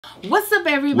What's up,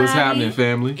 everybody? What's happening,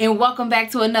 family? And welcome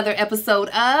back to another episode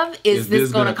of Is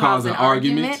This Gonna Cause an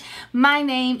Argument? My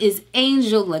name is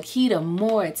Angel Lakita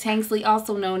Moore Tanksley,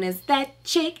 also known as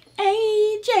ThatChickAngel.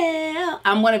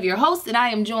 I'm one of your hosts, and I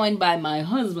am joined by my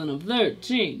husband of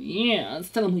 13. Yeah, let's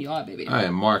tell him who you are, baby. I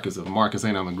am Marcus of Marcus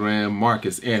Ain't on the Gram.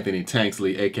 Marcus Anthony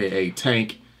Tanksley, a.k.a.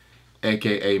 Tank,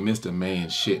 a.k.a. Mr. Man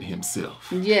Shit himself.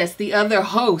 Yes, the other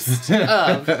host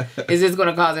of Is This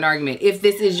Gonna Cause an Argument? If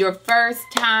this is your first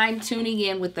time tuning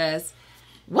in with us,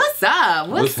 what's up?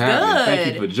 What's happening? Good?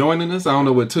 Thank you for joining us. I don't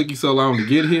know what took you so long to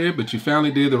get here, but you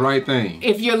finally did the right thing.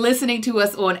 If you're listening to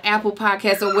us on Apple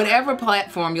Podcasts or whatever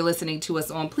platform you're listening to us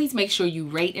on, please make sure you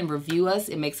rate and review us.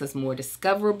 It makes us more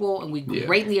discoverable, and we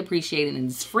greatly appreciate it, and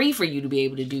it's free for you to be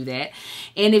able to do that.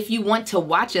 And if you want to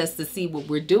watch us to see what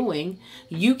we're doing,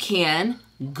 you can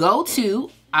go to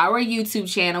our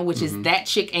YouTube channel, which is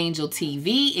ThatChickAngel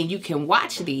TV, and you can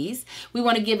watch these. We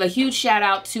want to give a huge shout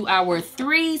out to our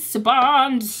 3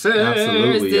 sponsors.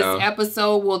 Absolutely, this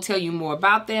episode will tell you more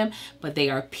about them, but they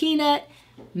are Peanut,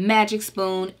 Magic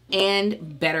Spoon,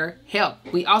 and BetterHelp.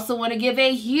 We also want to give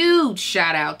a huge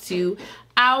shout out to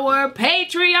our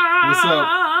Patreon. What's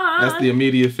up? That's the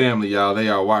immediate family, y'all. They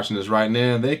are watching us right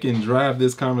now. They can drive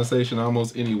this conversation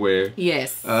almost anywhere.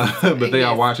 Yes. But they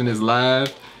are watching this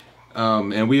live.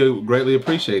 And we greatly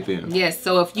appreciate them. Yes,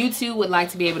 so if you too would like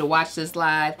to be able to watch this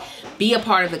live, be a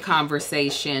part of the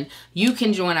conversation, you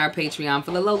can join our Patreon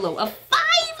for the low of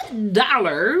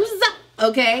 $5,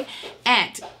 okay,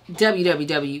 at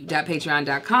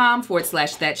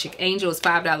www.patreon.com/ThatChickAngel. It's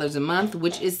 $5 a month,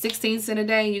 which is 16 cents a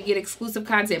day, and you get exclusive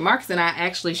content. Marcus and I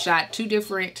actually shot 2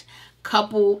 different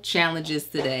couple challenges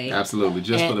today. Absolutely,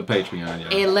 just for the Patreon,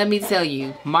 y'all. And let me tell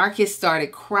you, Marcus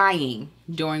started crying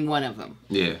during one of them.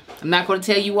 Yeah. I'm not going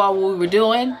to tell you all what we were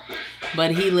doing,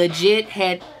 but he legit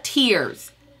had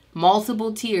tears,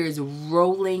 multiple tears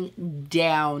rolling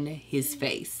down his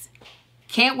face.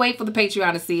 Can't wait for the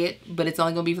Patreon to see it, but it's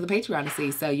only going to be for the Patreon to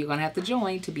see, so you're going to have to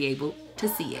join to be able to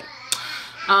see it.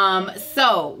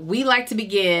 So we like to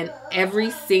begin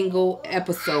every single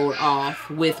episode off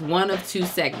with one of 2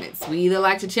 segments. We either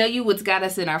like to tell you what's got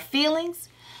us in our feelings,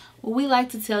 or we like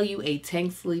to tell you a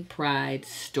Tanksley Pride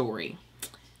story.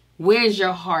 Where's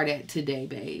your heart at today,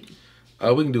 babe?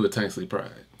 We can do a Tanksley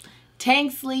Pride.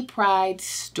 Tanksley Pride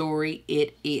story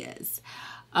it is.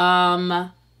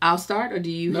 I'll start, or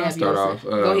do you have start yours? off?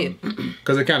 Go ahead.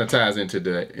 Because it kind of ties into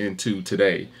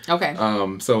today. Okay.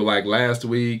 So like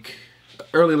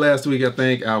early last week, I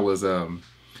think I was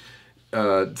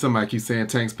somebody keeps saying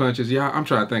Tank's punches. Yeah, I'm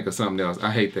trying to think of something else. I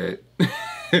hate that.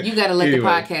 You got to let anyway. the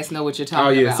podcast know what you're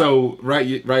talking about. So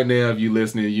right now, if you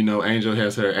listening, you know Angel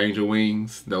has her angel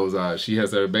wings. Those she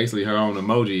has basically her own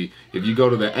emoji. If you go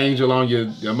to the angel on your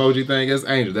emoji thing, that's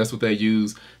angel. That's what they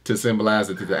use to symbolize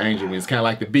it to the angel wings. Kind of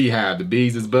like the beehive. The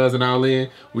bees is buzzing all in.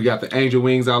 We got the angel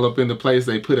wings all up in the place.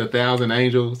 They put 1,000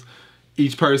 angels.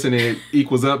 Each person it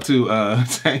equals up to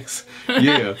Tanks.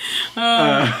 Yeah.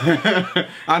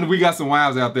 We got some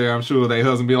wives out there, I'm sure they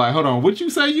husband be like, hold on, what you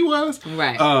say you was?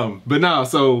 Right. But no,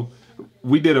 so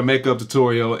we did a makeup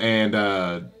tutorial, and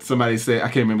somebody said, I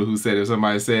can't remember who said it,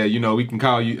 somebody said, you know, we can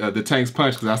call you the Tank's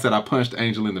punch, because I said I punched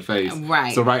Angel in the face.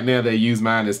 Right. So right now they use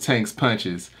mine as Tank's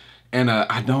punches, and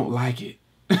I don't like it.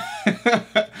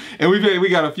 And we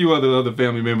got a few other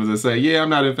family members that say, yeah, I'm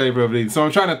not in favor of it either. So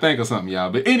I'm trying to think of something, y'all.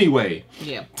 But anyway,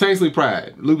 Tanksley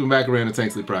Pride. Looping back around to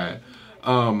Tanksley Pride.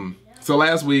 So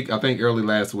last week, I think early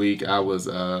last week, I was,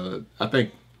 I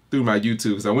think through my YouTube,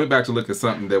 because I went back to look at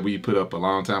something that we put up a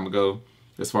long time ago,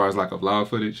 as far as like a vlog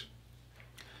footage.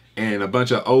 And a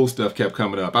bunch of old stuff kept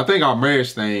coming up. I think our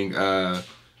marriage thing,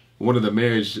 one of the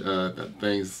marriage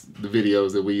things, the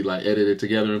videos that we like edited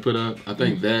together and put up, I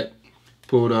think that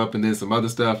pulled up, and then some other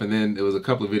stuff, and then there was a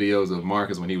couple of videos of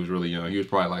Marcus when he was really young. He was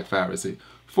probably like 4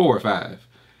 or 5.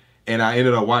 And I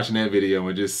ended up watching that video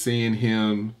and just seeing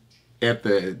him at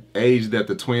the age that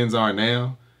the twins are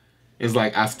now. It's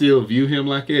like I still view him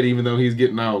like that, even though he's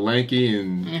getting all lanky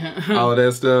and all of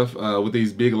that stuff with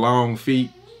these big long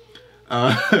feet.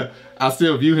 I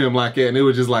still view him like that, and it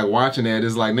was just like watching that.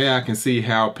 It's like now I can see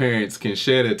how parents can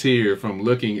shed a tear from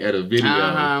looking at a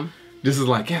video. This is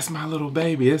like, that's my little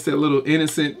baby. That's that little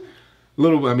innocent,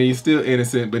 I mean, he's still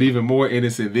innocent, but even more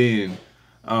innocent then.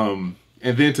 And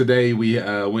then today we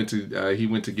he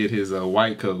went to get his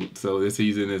white coat. So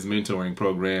he's in his mentoring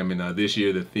program, and this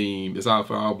year the theme, it's all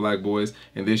for all black boys,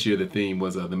 and this year the theme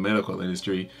was the medical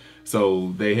industry.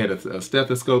 So they had a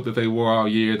stethoscope that they wore all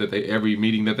year, that they every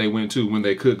meeting that they went to when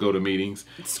they could go to meetings.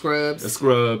 Scrubs.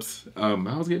 Scrubs. I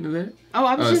was getting to that. Oh,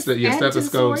 I was just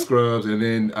stethoscope, scrubs, and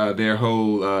then their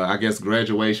whole, I guess,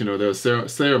 graduation or their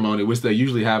ceremony, which they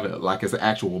usually have it like as an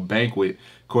actual banquet.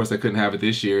 Of course, they couldn't have it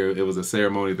this year. It was a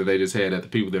ceremony that they just had at the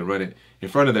people that run it in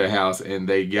front of their house, and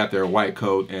they got their white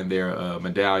coat and their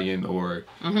medallion or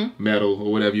medal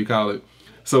or whatever you call it.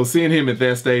 So seeing him at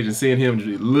that stage and seeing him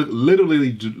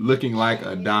literally looking like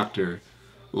a doctor,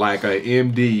 like a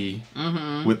MD,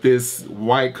 with this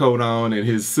white coat on and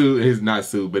his suit,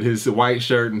 his white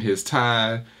shirt and his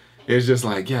tie, it's just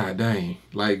like, God dang.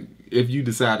 Like, if you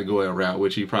decide to go that route,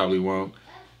 which he probably won't,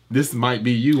 this might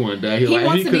be you one day. He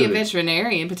wants to be a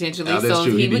veterinarian potentially, so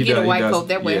he would get a white coat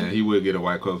that way. Yeah, he would get a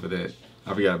white coat for that.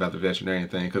 I forgot about the veterinarian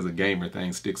thing because the gamer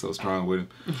thing sticks so strong with him.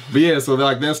 But yeah, so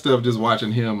like that stuff, just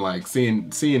watching him, like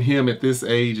seeing him at this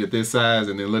age, at this size,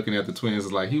 and then looking at the twins,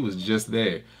 is like he was just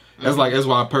there. That's why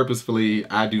I purposefully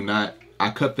I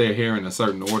cut their hair in a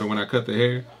certain order when I cut the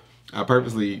hair. I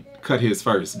purposely cut his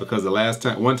first because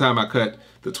one time I cut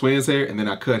the twins' hair and then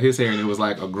I cut his hair and it was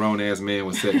like a grown ass man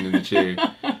was sitting in the chair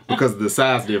because of the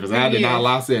size difference. I did not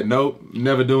lie. I said, nope,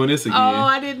 never doing this again. Oh,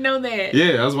 I didn't know that.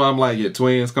 Yeah, that's why I'm like, yeah,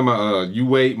 twins, come on, you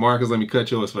wait, Marcus, let me cut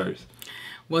yours first.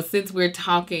 Well, since we're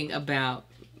talking about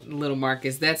little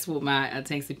Marcus, that's what my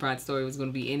Tanksy Pride story was going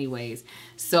to be anyways.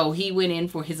 So he went in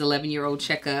for his 11-year-old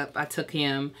checkup. I took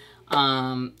him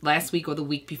last week or the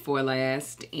week before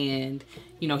last, and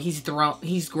you know, he's grown, like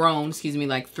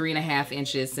 3.5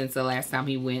 inches since the last time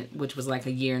he went, which was like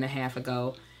a year and a half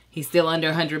ago. He's still under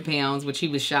 100 pounds, which he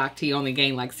was shocked. He only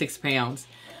gained like 6 pounds.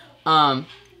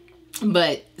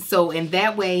 But so in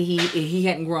that way, he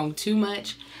hadn't grown too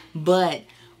much. But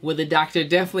what the doctor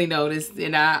definitely noticed,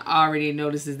 and I already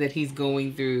noticed, is that he's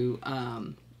going through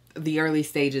the early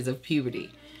stages of puberty,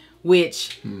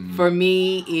 which for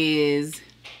me is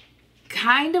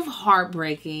kind of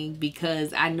heartbreaking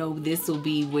because I know this will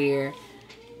be where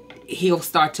he'll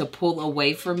start to pull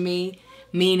away from me,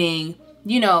 meaning,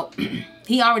 you know,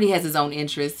 he already has his own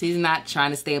interests. He's not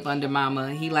trying to stay up under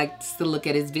mama. He likes to look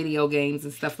at his video games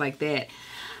and stuff like that.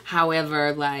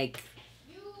 However, like,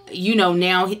 you know,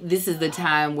 now this is the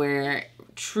time where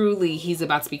truly he's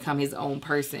about to become his own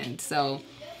person. So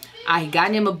I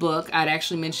got him a book. I'd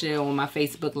actually mentioned it on my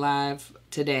Facebook Live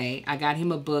today. I got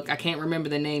him a book. I can't remember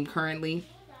the name currently.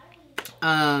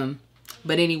 But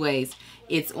anyways,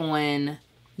 it's on,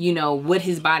 you know, what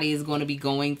his body is going to be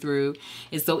going through.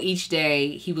 And so each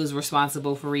day he was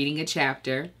responsible for reading a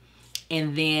chapter.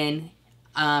 And then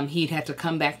he'd have to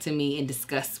come back to me and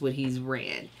discuss what he's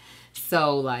read.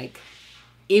 So like,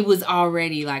 it was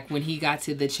already like when he got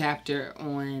to the chapter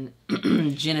on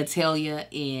genitalia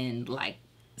and like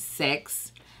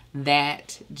sex,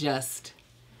 that just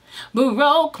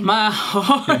broke my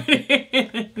heart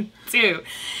too.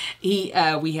 We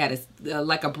had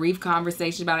a brief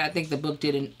conversation about it. I think the book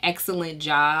did an excellent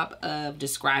job of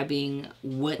describing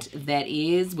what that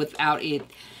is without it,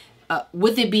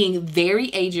 with it being very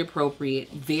age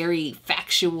appropriate, very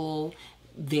factual,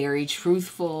 very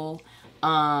truthful.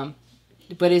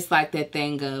 But it's like that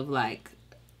thing of like,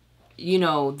 you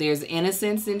know, there's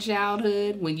innocence in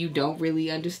childhood when you don't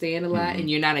really understand a lot and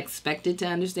you're not expected to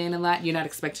understand a lot. You're not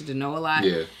expected to know a lot.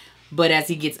 Yeah. But as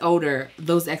he gets older,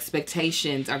 those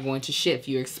expectations are going to shift.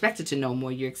 You're expected to know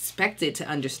more. You're expected to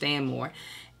understand more.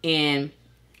 And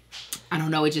I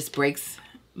don't know, it just breaks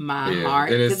my heart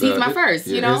because he's my first,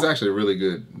 you know? It's actually a really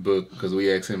good book because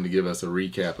we asked him to give us a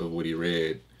recap of what he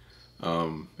read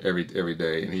every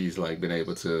day, and he's like been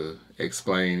able to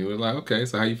explain. He was like, okay,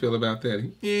 so how you feel about that?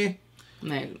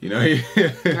 Like, you know.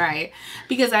 Right,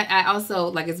 because I also,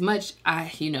 like, as much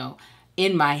you know,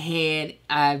 in my head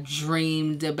I've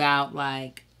dreamed about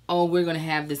like, oh, we're gonna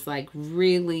have this like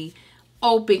really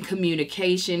open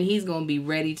communication. He's gonna be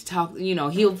ready to talk, you know,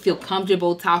 he'll feel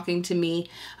comfortable talking to me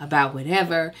about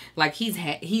whatever. Like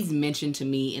he's mentioned to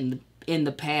me in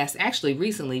the past, actually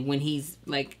recently, when he's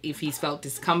like, if he's felt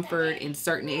discomfort in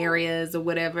certain areas or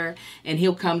whatever, and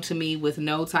he'll come to me with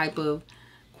no type of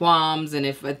qualms, and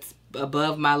if it's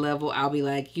above my level, I'll be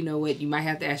like, you know what, you might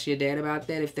have to ask your dad about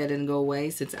that if that doesn't go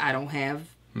away, since I don't have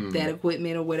that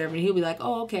equipment or whatever. And he'll be like,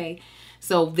 oh, okay.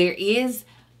 So there is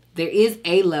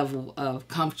a level of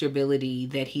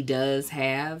comfortability that he does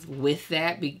have with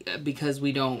that because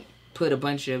we don't put a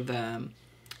bunch of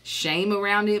shame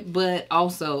around it, but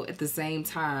also at the same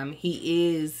time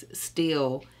he is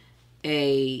still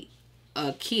a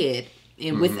kid,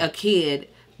 and with a kid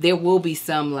there will be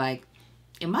some like,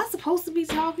 am I supposed to be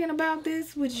talking about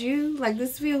this with you? Like,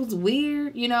 this feels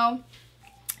weird, you know?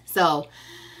 So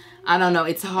I don't know,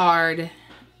 it's hard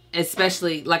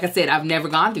especially, like I said, I've never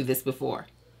gone through this before.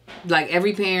 Like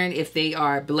every parent, if they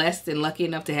are blessed and lucky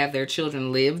enough to have their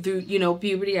children live through,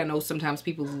 puberty. I know sometimes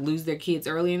people lose their kids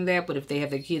early in that, but if they have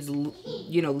their kids,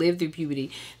 live through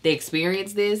puberty, they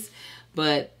experience this.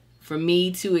 But for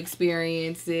me to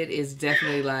experience it is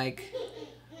definitely like,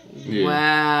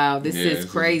 wow, this is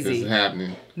crazy. This is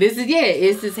happening. This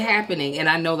is happening. And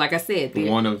I know, like I said,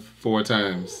 one of 4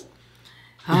 times.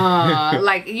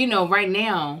 Right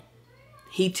now,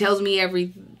 he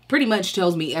pretty much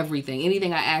tells me everything.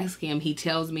 Anything I ask him, he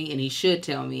tells me, and he should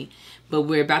tell me. But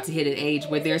we're about to hit an age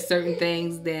where there are certain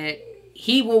things that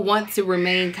he will want to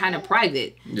remain kind of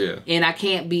private. Yeah. And I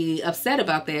can't be upset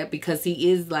about that because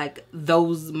he is like,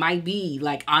 those might be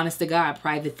like honest to God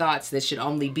private thoughts that should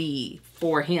only be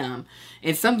for him.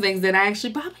 And some things that I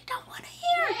actually probably don't want to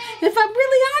hear. If I'm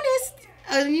really honest,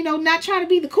 not trying to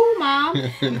be the cool mom,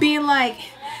 being like,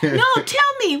 no,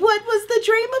 tell me, what was the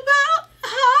dream about?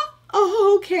 Huh?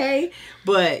 Oh, okay.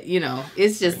 But,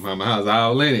 it's just... Mama, I was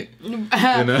all in it.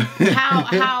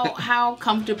 How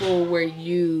comfortable were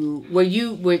you?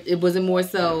 Was it more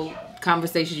so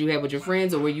conversations you had with your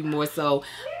friends, or were you more so,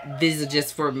 this is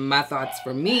just for my thoughts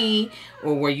for me?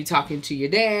 Or were you talking to your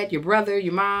dad, your brother,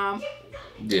 your mom?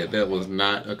 Yeah, that was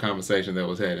not a conversation that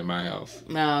was had in my house.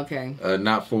 Oh, okay.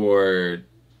 Not for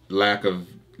lack of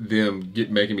them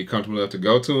making me comfortable enough to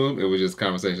go to them. It was just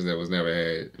conversations that was never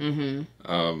had.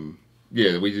 Mm-hmm.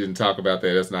 Yeah, we didn't talk about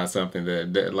that. That's not something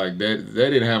that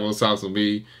didn't have those talks with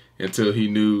me until he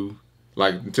knew,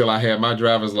 until I had my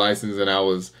driver's license and I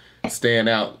was staying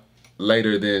out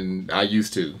later than I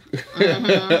used to. Mm-hmm.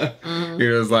 Mm-hmm. It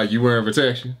was like, you wearing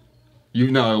protection?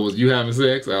 It was you having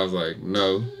sex? I was like,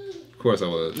 no. Of course I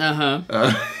was.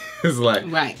 It's like,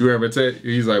 right. You wearing protection?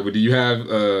 He's like, well, do you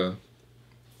have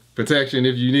protection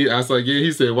if you need? I was like, yeah.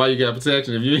 He said, why you got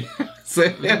protection if you need?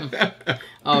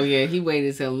 Oh yeah, he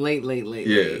waited till late.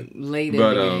 Yeah, late in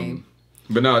the game.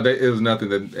 But no, it was nothing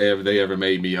that they ever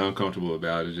made me uncomfortable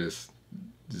about. It just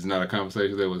not a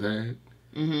conversation that was had.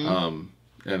 Mm-hmm.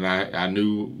 And I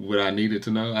knew what I needed to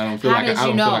know. I don't feel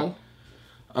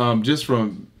just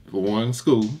from one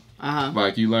school.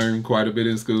 Like you learn quite a bit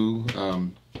in school.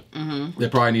 They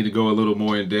probably need to go a little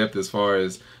more in depth as far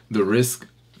as the risk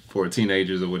for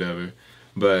teenagers or whatever,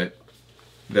 but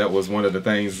that was one of the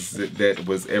things that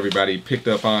was everybody picked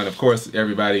up on. Of course,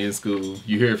 everybody in school,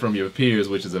 you hear it from your peers,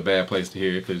 which is a bad place to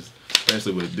hear it, because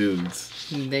especially with dudes,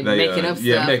 they making up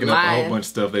stuff, making up a whole bunch of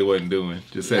stuff they wasn't doing,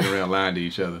 just sitting around lying to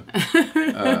each other.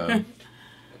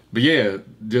 But yeah,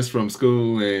 just from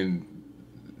school and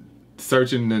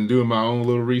searching and doing my own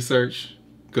little research.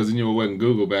 Because it wasn't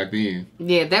Google back then.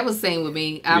 Yeah, that was same with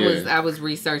me. I was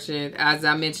researching, as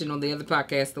I mentioned on the other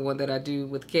podcast, the one that I do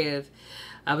with Kev.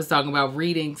 I was talking about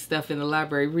reading stuff in the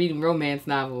library, reading romance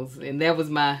novels, and that was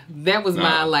my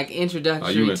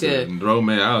introduction to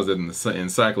romance. I was in the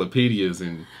encyclopedias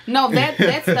and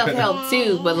that stuff helped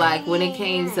too. But when it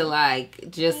came to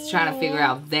just trying to figure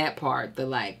out that part,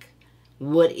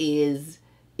 what is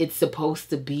it's supposed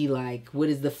to be like, what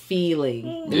is the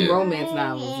feeling? The romance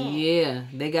novels,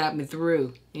 they got me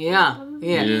through. Yeah.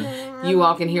 You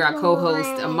all can hear our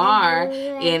co-host Amar,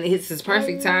 and it's his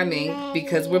perfect timing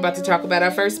because we're about to talk about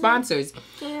our first sponsors.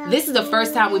 This is the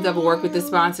first time we've ever worked with this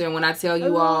sponsor, and when I tell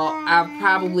you all, I'm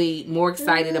probably more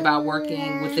excited about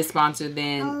working with this sponsor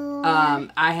than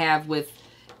I have with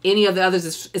any of the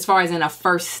others as far as in a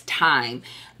first time,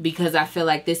 because I feel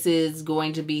like this is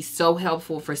going to be so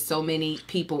helpful for so many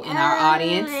people in our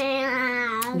audience.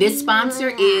 This sponsor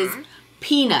is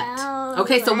Peanut.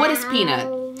 Okay, so what is Peanut?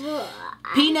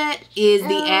 Peanut is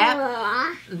the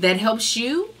app that helps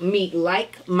you meet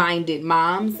like-minded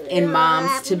moms and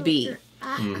moms-to-be.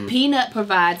 Mm-hmm. Peanut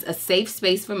provides a safe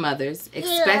space for mothers,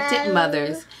 expectant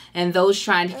mothers, and those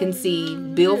trying to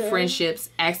conceive, build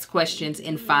friendships, ask questions,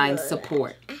 and find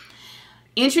support.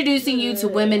 Introducing you to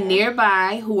women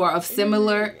nearby who are of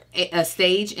similar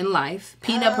stage in life,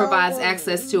 Peanut provides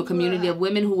access to a community of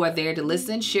women who are there to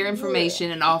listen, share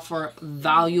information, and offer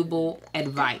valuable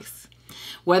advice.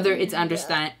 Whether it's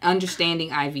understanding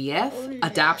IVF,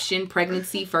 adoption,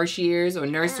 pregnancy, first years, or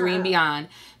nursery and beyond,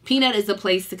 Peanut is a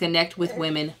place to connect with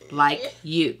women like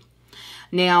you.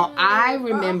 Now, I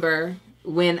remember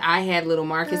when I had little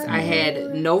Marcus, I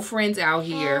had no friends out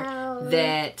here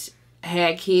that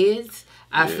had kids.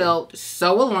 I felt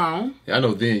so alone. I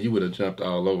know then you would have jumped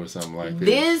all over something like this.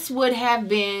 This would have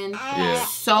been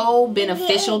so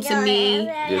beneficial to me.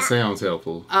 It sounds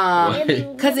helpful.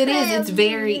 Because it is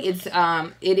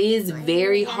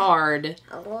very hard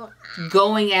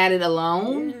going at it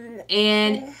alone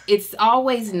And it's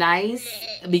always nice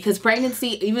because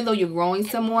pregnancy, even though you're growing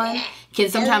someone, can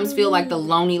sometimes feel like the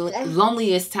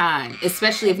loneliest time,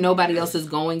 especially if nobody else is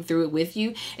going through it with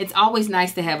you. It's always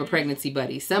nice to have a pregnancy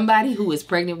buddy, somebody who is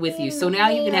pregnant with you. So now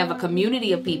you can have a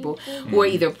community of people who are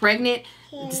either pregnant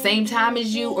at the same time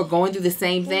as you or going through the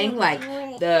same thing. Like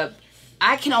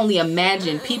I can only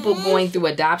imagine people going through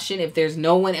adoption if there's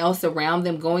no one else around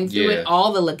them going through it.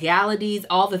 All the legalities,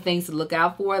 all the things to look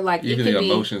out for. Like even the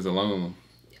emotions alone.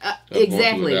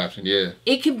 Exactly. Adoption, yeah.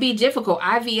 It can be difficult.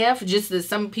 IVF, just that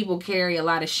some people carry a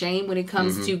lot of shame when it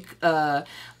comes to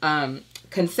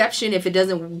conception. If it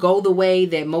doesn't go the way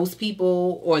that most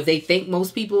people, or they think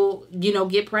most people,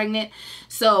 get pregnant.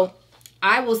 So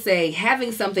I will say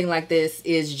having something like this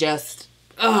is just,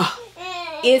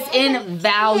 it's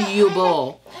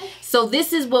invaluable. So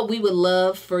this is what we would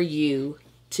love for you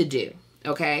to do.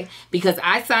 Okay, because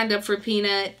I signed up for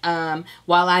Peanut.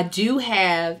 While I do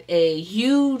have a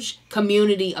huge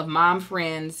community of mom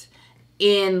friends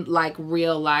in like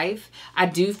real life, I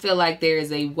do feel like there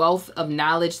is a wealth of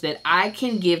knowledge that I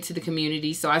can give to the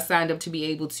community. So I signed up to be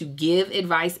able to give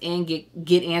advice and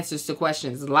get answers to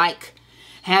questions like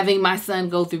having my son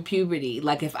go through puberty.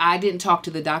 Like if I didn't talk to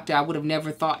the doctor, I would have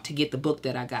never thought to get the book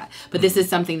that I got. But this is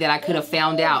something that I could have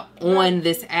found out on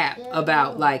this app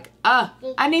about like,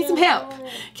 I need some help.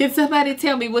 Can somebody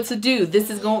tell me what to do? This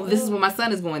is what my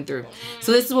son is going through.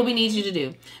 So this is what we need you to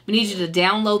do. We need you to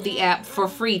download the app for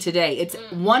free today. It's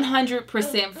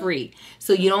 100% free.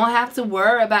 So you don't have to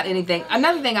worry about anything.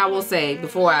 Another thing I will say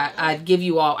before I give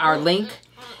you all our link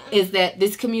is that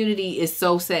this community is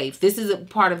so safe. This is a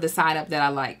part of the sign up that I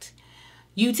liked.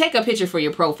 You take a picture for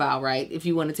your profile, right? If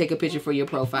you want to take a picture for your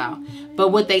profile.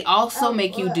 But what they also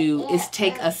make you do is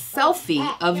take a selfie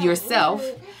of yourself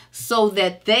so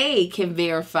that they can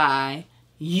verify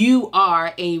you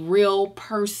are a real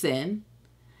person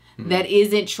that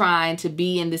isn't trying to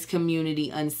be in this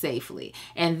community unsafely.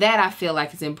 And that I feel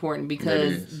like is important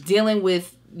because dealing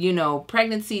with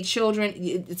pregnancy, children,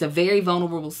 it's a very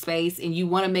vulnerable space and you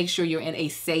want to make sure you're in a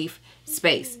safe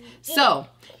space. So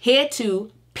head to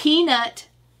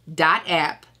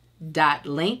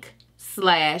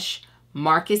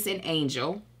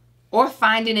peanut.app.link/MarcusandAngel or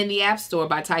find it in the App Store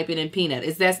by typing in Peanut.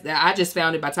 I just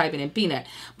found it by typing in Peanut.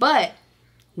 But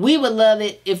we would love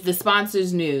it if the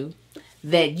sponsors knew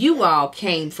that you all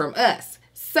came from us.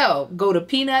 So go to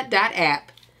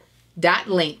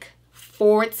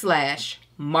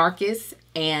peanut.app.link/Marcus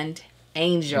and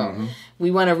Angel. We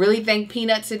want to really thank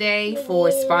Peanut today for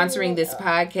sponsoring this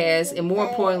podcast. And more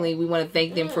importantly, we want to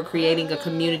thank them for creating a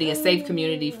community, a safe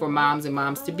community for moms and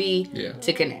moms to be,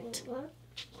 to connect.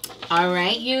 All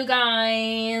right, you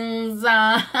guys.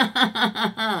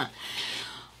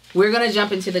 We're going to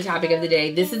jump into the topic of the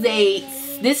day. This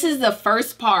is the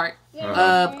first part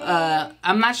of,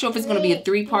 I'm not sure if it's going to be a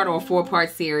 3-part or a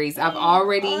 4-part series. I've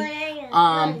already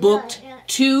booked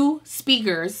 2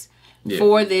 speakers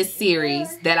for this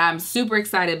series that I'm super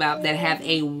excited about that have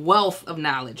a wealth of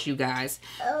knowledge, you guys.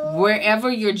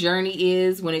 Wherever your journey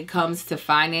is when it comes to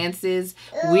finances,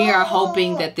 we are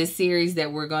hoping that this series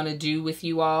that we're going to do with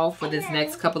you all for this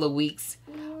next couple of weeks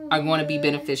are going to be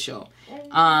beneficial.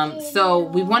 So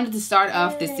we wanted to start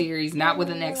off this series not with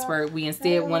an expert. We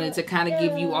instead wanted to kind of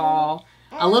give you all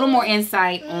a little more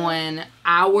insight on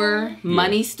our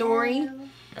money story.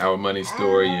 Our money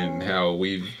story and how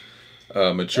we've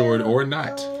matured or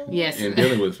not in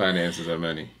dealing with finances or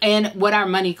money. And what our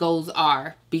money goals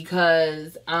are.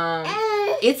 Because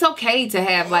it's okay to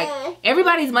have, like,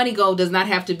 everybody's money goal does not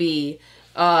have to be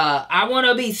I want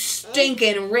to be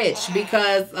stinking rich,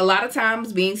 because a lot of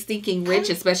times being stinking rich,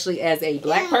 especially as a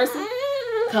black person,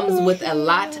 comes with a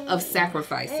lot of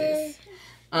sacrifices.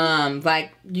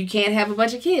 Like you can't have a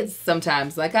bunch of kids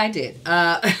sometimes, like I did.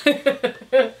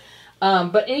 But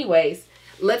anyways,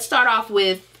 let's start off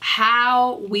with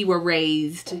how we were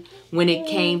raised when it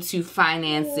came to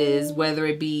finances, whether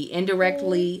it be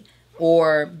indirectly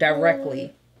or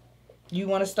directly. You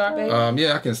want to start, baby?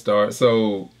 Yeah, I can start.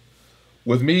 So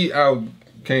with me, I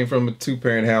came from a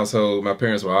 2-parent household. My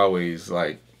parents were always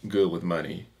like good with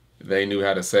money. They knew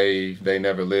how to save. They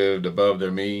never lived above their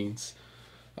means.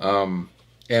 And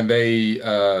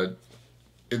I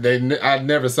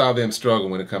never saw them struggle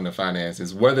when it come to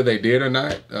finances, whether they did or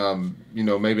not.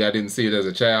 Maybe I didn't see it as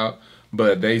a child,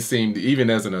 but they seemed, even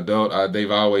as an adult,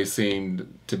 they've always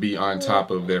seemed to be on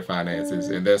top of their finances.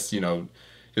 And that's,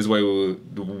 is me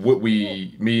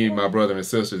and my brother and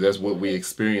sister, that's what we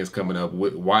experienced coming up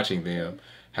with watching them.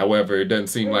 However, it doesn't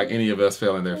seem like any of us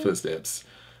fell in their footsteps.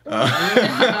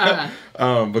 Because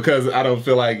I don't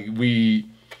feel like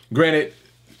granted,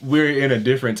 we're in a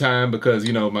different time because,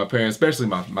 you know, my parents, especially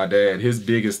my dad, his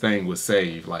biggest thing was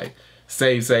save. Like,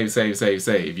 save, save, save, save,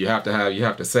 save. You have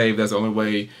to save. That's the only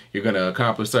way you're going to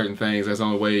accomplish certain things. That's the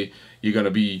only way you're going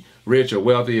to be rich or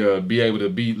wealthy or be able to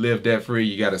live debt free.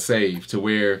 You got to save. To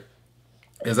where,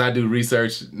 as I do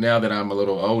research now that I'm a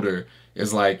little older,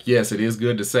 it's like, yes, it is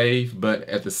good to save, but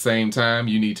at the same time,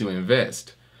 you need to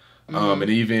invest. And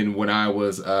even when I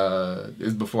was,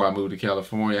 it's before I moved to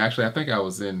California. Actually, I think I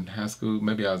was in high school.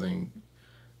 Maybe I was in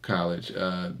college.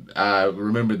 I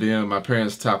remember my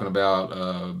parents talking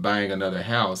about buying another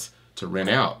house to rent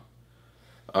out.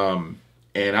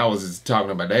 And I was just talking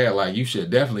to my dad, like, you should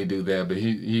definitely do that. But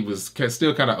he was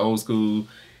still kind of old school.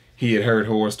 He had heard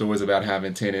horror stories about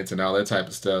having tenants and all that type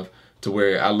of stuff, to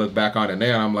where I look back on it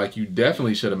now and I'm like, you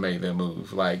definitely should have made that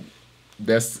move. Like,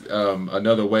 that's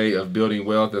another way of building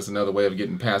wealth. That's another way of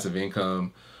getting passive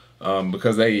income,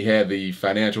 because they had the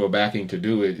financial backing to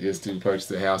do it, is to purchase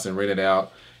the house and rent it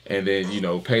out, and then, you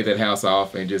know, pay that house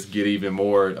off and just get even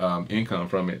more income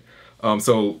from it.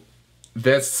 So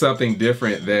that's something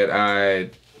different that I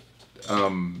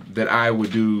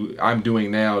would do. I'm doing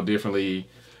now differently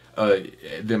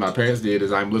than my parents did.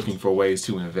 Is I'm looking for ways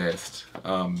to invest.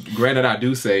 Granted, I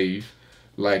do save.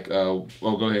 Like, go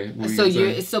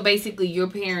ahead. So basically, your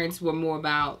parents were more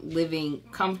about living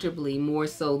comfortably, more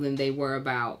so than they were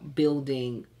about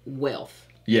building wealth.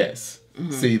 Yes.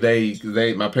 See,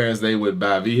 my parents, they would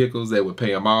buy vehicles, they would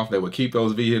pay them off, they would keep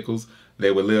those vehicles,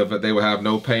 they would have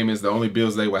no payments. The only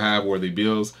bills they would have were the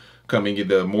bills coming in,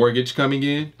 the mortgage coming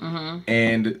in,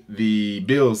 and the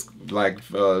bills, like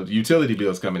utility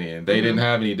bills coming in. They didn't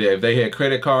have any debt. If they had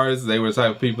credit cards, they were the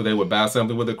type of people, they would buy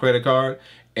something with a credit card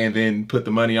and then put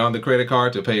the money on the credit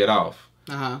card to pay it off.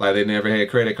 Like, they never had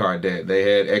credit card debt. They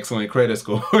had excellent credit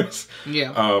scores.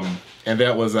 Yeah. And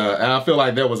that was and I feel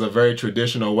like that was a very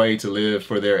traditional way to live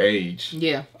for their age.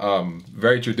 Yeah.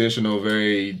 Very traditional,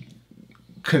 very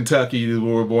Kentucky, we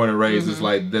were born and raised. It's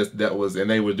like that was, and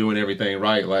they were doing everything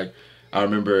right. Like, I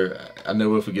remember, I never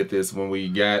will forget this, when we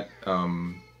got,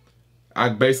 I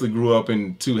basically grew up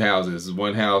in two houses.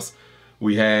 One house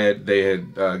they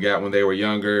had got when they were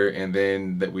younger, and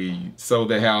then that we sold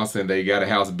the house and they got a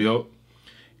house built.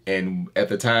 And at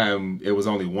the time, it was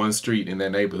only one street in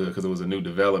that neighborhood because it was a new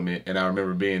development. And I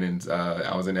remember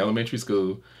I was in elementary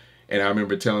school, and I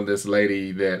remember telling this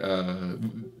lady that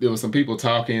there was some people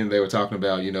talking. They were talking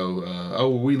about, you know,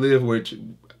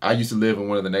 I used to live in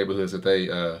one of the neighborhoods that they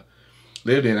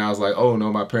lived in. I was like, oh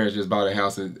no, my parents just bought a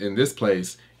house in this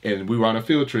place. And we were on a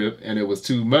field trip, and it was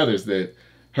two mothers that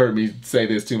heard me say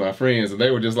this to my friends, and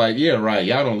they were just like, yeah, right,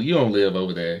 you don't live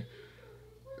over there.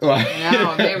 Like,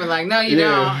 no, they were like, no, you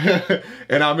don't.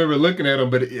 And I remember looking at them,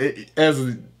 but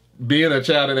as being a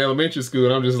child in elementary school,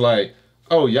 and I'm just like,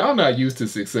 oh, y'all not used to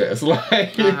success.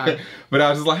 Like, but I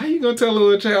was just like, how you gonna tell a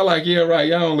little child, like, yeah, right,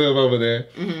 y'all don't live over there?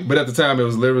 But at the time, it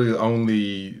was literally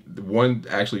only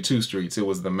two streets. It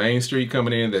was the main street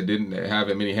coming in that didn't have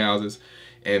that many houses,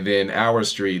 and then our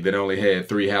street that only had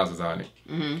 3 houses on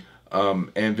it.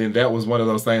 And then that was one of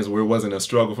those things where it wasn't a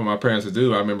struggle for my parents to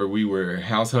do. I remember we were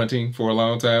house hunting for a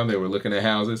long time. They were looking at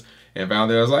houses and found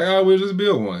that I was like, oh, we'll just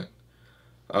build one.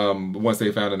 Once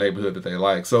they found a neighborhood that they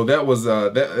liked. So that was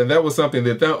that was something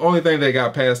that the only thing that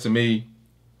got passed to me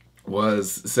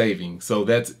was saving. So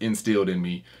that's instilled in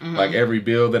me. Like, every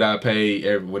bill that I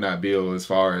pay, not bill as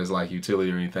far as like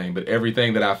utility or anything, but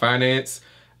everything that I finance,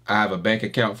 I have a bank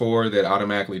account for that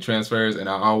automatically transfers, and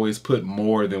I always put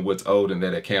more than what's owed in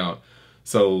that account.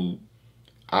 So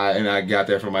I got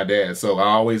that from my dad. So I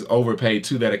always overpay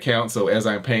to that account. So as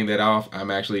I'm paying that off, I'm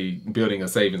actually building a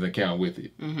savings account with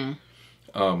it.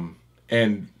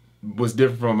 And what's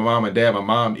different from my mom and dad, my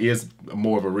mom is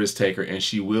more of a risk taker, and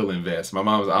she will invest. My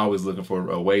mom is always looking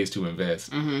for ways to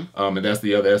invest. And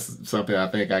that's something I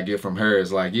think I get from her,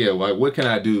 is like, yeah, like, what can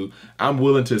I do? I'm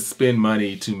willing to spend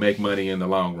money to make money in the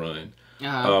long run.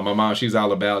 My mom, she's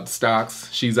all about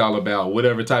stocks. She's all about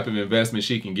whatever type of investment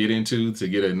she can get into to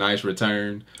get a nice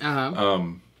return.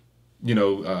 You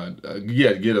know,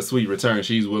 get a sweet return.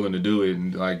 She's willing to do it,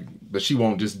 and like, but she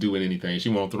won't just do anything. She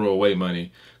won't throw away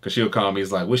money, because she'll call me.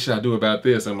 It's like, what should I do about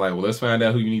this? I'm like, well, let's find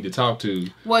out who you need to talk to.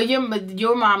 Well,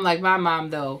 your mom, like my mom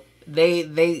though,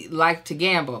 they like to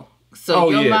gamble. So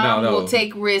your mom will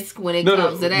take risk when it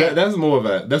comes to that. That's more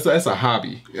of that's a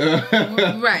hobby.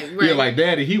 Right. Yeah, like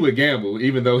Daddy, he would gamble,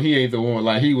 even though he ain't the one.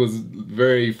 Like, he was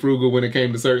very frugal when it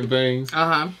came to certain things.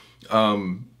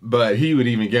 But he would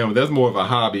even gamble. That's more of a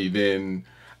hobby than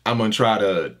I'm gonna try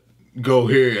to go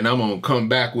here and I'm gonna come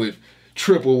back with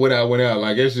triple what I went out.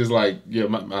 Like, it's just like, yeah,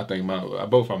 I think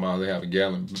both my moms, they have a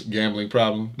gambling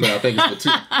problem. But I think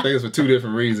it's for two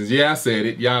different reasons. Yeah, I said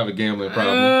it. Y'all have a gambling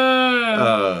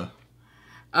problem.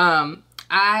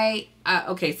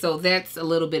 Okay, so that's a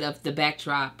little bit of the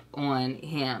backdrop on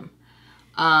him.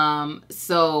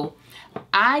 So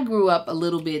I grew up a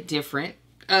little bit different.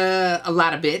 A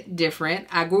lot of bit different.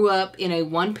 I grew up in a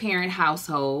one-parent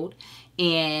household.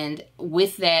 And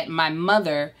with that, my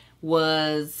mother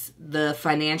was the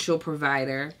financial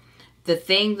provider. The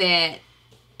thing that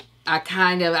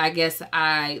I guess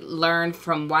I learned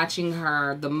from watching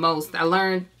her the most, I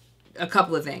learned a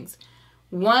couple of things.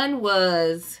 One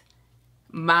was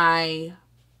my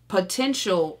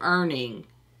potential earning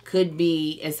could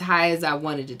be as high as I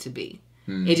wanted it to be.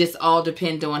 It just all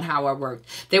depended on how I worked.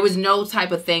 There was no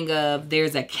type of thing of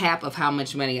there's a cap of how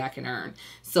much money I can earn.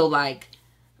 So like,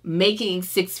 making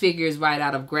 6 figures right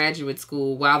out of graduate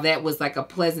school, while that was like a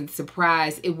pleasant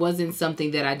surprise, it wasn't something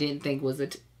that I didn't think was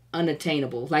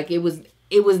unattainable. Like it was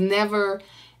never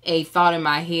a thought in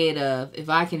my head of, if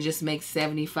I can just make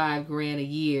 75 grand a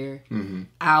year,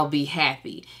 I'll be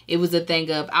happy. It was a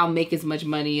thing of, I'll make as much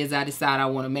money as I decide I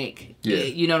want to make. Yeah.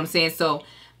 You know what I'm saying? So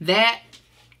that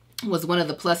was one of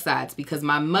the plus sides, because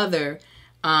my mother,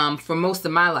 for most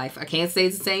of my life, I can't say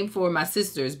it's the same for my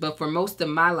sisters, but for most of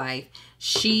my life,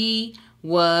 she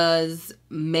was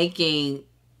making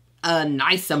a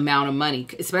nice amount of money,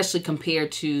 especially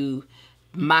compared to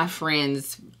my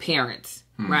friends' parents,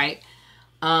 right?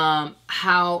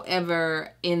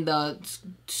 However, in the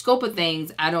scope of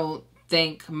things, I don't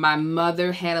think my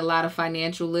mother had a lot of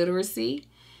financial literacy.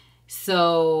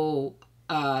 So,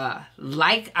 I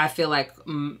feel like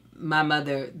my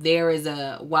mother,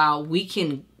 while we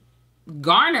can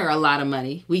garner a lot of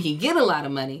money, we can get a lot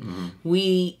of money,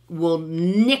 we will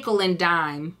nickel and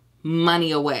dime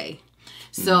money away.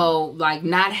 So like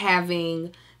not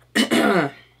having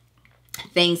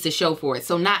things to show for it.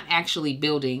 So not actually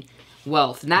building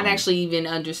wealth, not actually even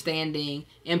understanding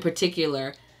in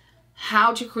particular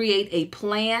how to create a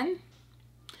plan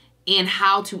and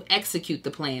how to execute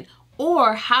the plan,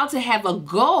 or how to have a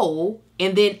goal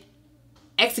and then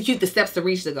execute the steps to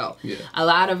reach the goal. Yeah. A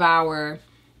lot of our,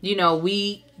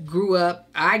 I grew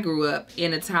up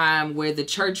in a time where the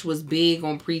church was big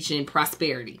on preaching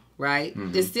prosperity, right?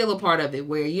 It's still a part of it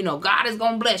where, God is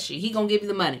going to bless you. He going to give you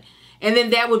the money. And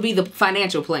then that would be the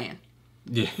financial plan.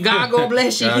 Yeah. God going to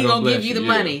bless you. He going to give you the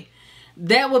money.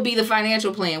 That would be the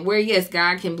financial plan where, yes,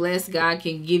 God can bless, God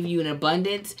can give you an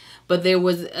abundance, but there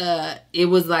was, it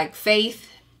was like faith,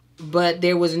 but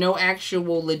there was no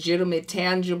actual legitimate,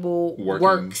 tangible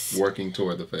works working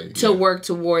toward the faith to work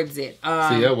towards it.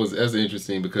 See, that's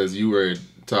interesting, because you were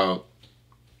taught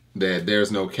that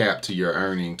there's no cap to your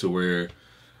earning, to where,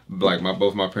 like,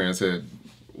 both my parents had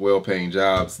well-paying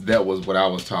jobs. That was what I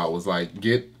was taught, was like,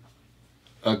 get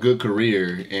a good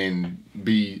career and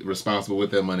be responsible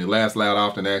with that money. Last Loud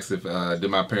often asks if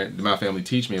did my family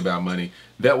teach me about money.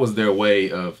 That was their way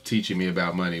of teaching me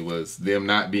about money, was them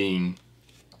not being.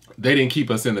 They didn't keep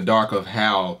us in the dark of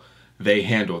how they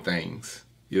handle things.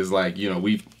 It's like,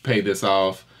 we paid this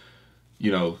off. Why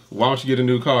don't you get a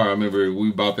new car? I remember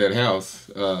we bought that house,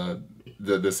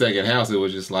 the second house. It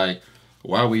was just like,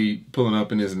 why are we pulling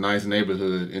up in this nice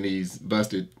neighborhood in these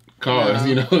busted cars?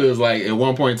 Yeah. It was like, at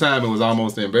one point in time, it was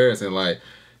almost embarrassing. Like,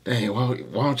 dang, why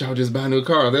don't y'all just buy a new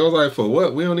car? They was like, for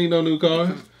what? We don't need no new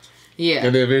car. Yeah.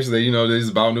 And then eventually, they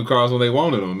just bought new cars when they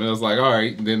wanted them. And it was like, all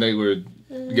right. And then they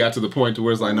got to the point to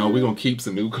where it's like, no, we're going to keep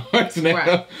some new cars now.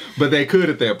 Right. But they could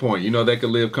at that point. They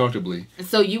could live comfortably.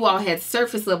 So you all had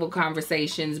surface level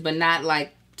conversations, but not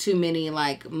like too many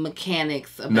like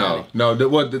mechanics about it. No.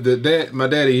 My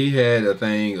daddy, he had a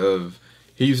thing of,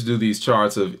 he used to do these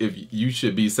charts of, if you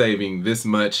should be saving this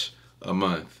much a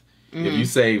month. If you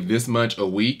save this much a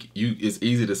week, it's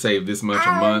easy to save this much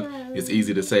a month. It's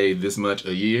easy to save this much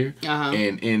a year.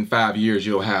 And in 5 years,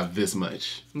 you'll have this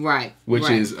much. Right. Which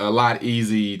is a lot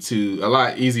easier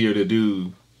to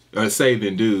do or say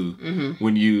than do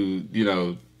when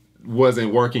you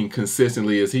wasn't working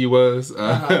consistently as he was.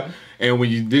 And when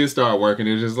you did start working,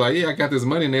 it was just like, yeah, I got this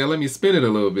money now. Let me spend it a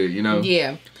little bit,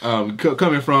 Yeah.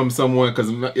 Coming from someone, because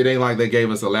it ain't like they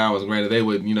gave us allowance. Granted, they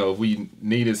would, if we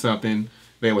needed something,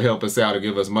 they would help us out or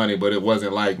give us money, but it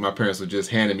wasn't like my parents were just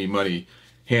handing me money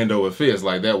hand over fist.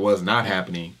 Like, that was not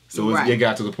happening. So it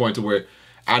got to the point to where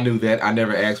I knew that I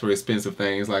never asked for expensive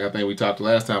things. Like, I think we talked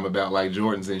last time about like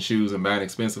Jordans and shoes and buying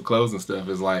expensive clothes and stuff.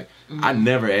 It's like, I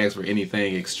never asked for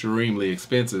anything extremely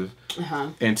expensive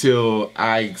until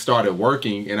I started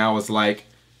working, and I was like,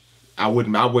 I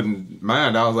wouldn't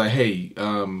mind. I was like, hey,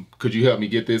 could you help me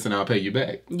get this and I'll pay you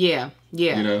back? Yeah.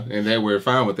 You know, and they were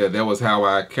fine with that. That was how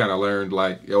I kind of learned,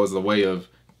 like, it was a way of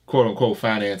quote unquote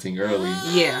financing early.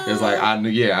 Yeah. It's like,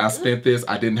 I spent this.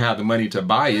 I didn't have the money to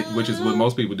buy it, which is what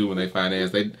most people do when they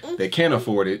finance. They can't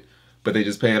afford it, but they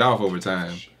just pay it off over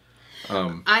time.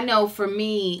 I know for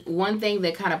me, one thing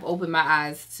that kind of opened my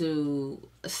eyes to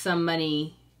some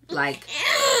money, like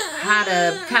how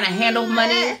to kind of handle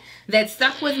money, that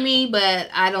stuck with me, but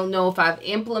I don't know if I've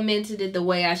implemented it the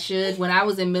way I should. When I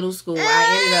was in middle school,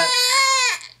 I ended up...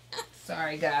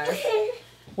 Sorry, guys.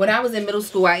 When I was in middle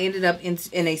school, I ended up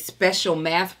in a special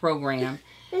math program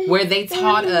where they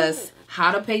taught us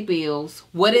how to pay bills,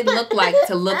 what it looked like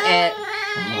to look at...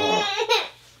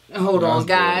 Hold on,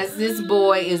 guys. This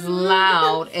boy is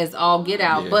loud as all get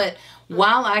out. Yeah. But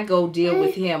while I go deal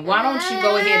with him, why don't you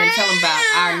go ahead and tell him about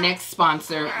our next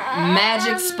sponsor,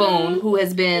 Magic Spoon, who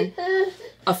has been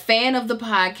a fan of the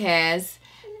podcast.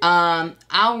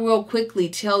 I'll real quickly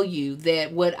tell you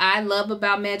that what I love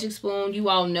about Magic Spoon, you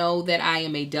all know that I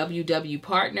am a WW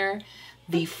partner.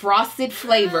 The frosted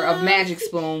flavor of Magic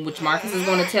Spoon, which Marcus is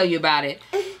going to tell you about it,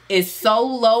 is so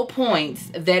low points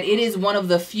that it is one of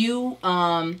the few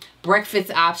breakfast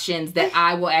options that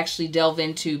I will actually delve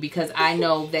into, because I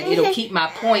know that it'll keep my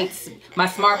points, my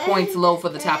smart points, low for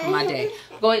the top of my day.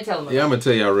 Go ahead and tell them. Yeah, I'm going to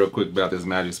tell y'all real quick about this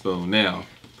Magic Spoon. Now,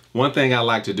 one thing I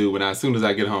like to do as soon as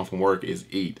I get home from work is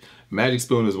eat. Magic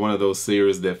Spoon is one of those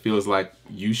cereals that feels like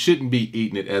you shouldn't be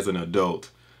eating it as an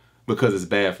adult because it's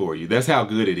bad for you. That's how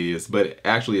good it is, but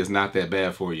actually it's not that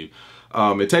bad for you.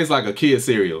 It tastes like a kid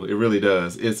cereal. It really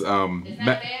does. It's not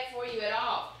bad for you at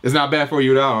all. It's not bad for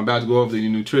you at all. I'm about to go over the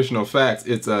nutritional facts.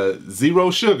 It's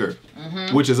 0 sugar,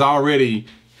 which is already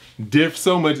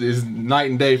so much, is night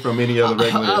and day from any other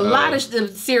regular. A lot of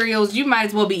cereals, you might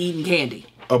as well be eating candy.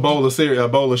 A bowl of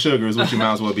sugar is what you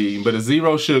might as well be eating. But it's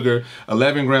 0 sugar,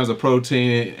 11 grams of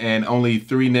protein, and only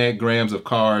 3 net grams of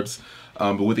carbs.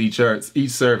 But with each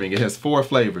serving, it has 4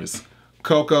 flavors: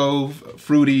 cocoa,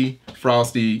 fruity,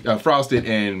 frosted,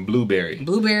 and blueberry.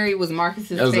 Blueberry was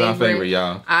Marcus's favorite. That was my favorite,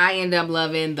 y'all. I end up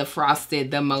loving the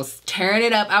frosted the most. Turn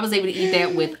it up. I was able to eat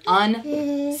that with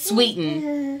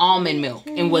unsweetened almond milk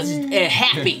and was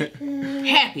happy.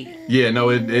 Happy. Yeah,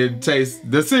 no, it tastes,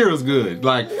 the cereal's good.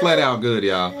 Like, flat out good,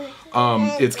 y'all.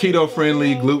 It's keto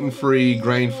friendly, gluten free,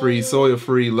 grain free, soya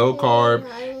free, low carb,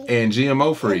 and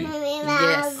GMO free.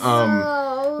 Yes.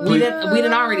 We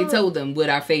done already told them what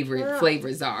our favorite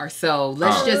flavors are. So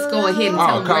let's just go ahead and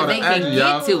tell them where they can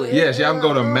get to it. Yes, y'all can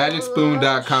go to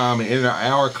magicspoon.com and enter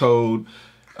our code,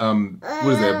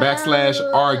 what is that,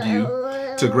 /argue,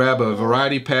 to grab a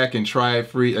variety pack and try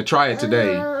it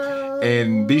today.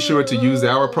 And be sure to use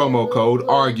our promo code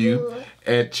ARGUE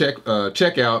at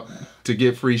checkout to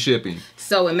get free shipping.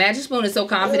 So Magic Spoon is so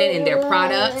confident in their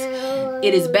product.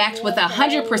 It is backed with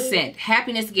 100%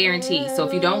 happiness guarantee. So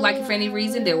if you don't like it for any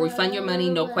reason, they'll refund your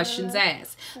money, no questions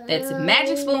asked. That's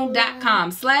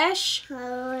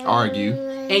magicspoon.com/argue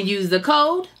and use the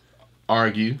code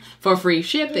ARGUE for free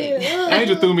shipping.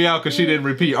 Angel threw me out because she didn't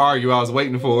repeat ARGUE. I was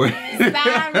waiting for it.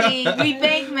 Sorry. We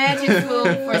thank Magic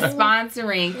Spoon for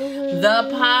sponsoring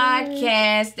the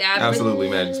podcast. Absolutely,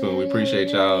 Magic Spoon. We appreciate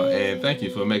y'all, and thank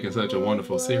you for making such a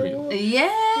wonderful cereal.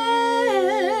 Yes.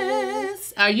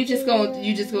 Are you just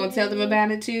gonna tell them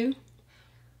about it too?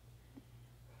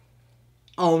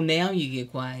 Oh, now you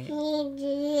get quiet.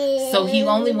 So he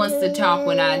only wants to talk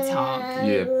when I talk.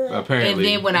 Yeah, apparently. And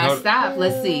then when I stop,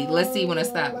 let's see when I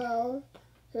stop.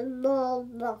 No.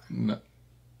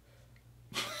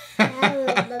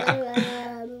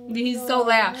 He's so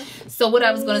loud. So what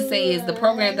I was going to say is the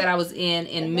program that I was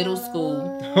in middle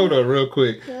school. Hold on real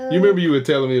quick. You remember you were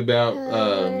telling me about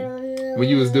when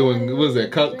you was doing, what was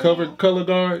that, color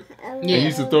guard? Yeah. And you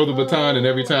used to throw the baton and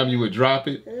every time you would drop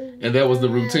it. And that was the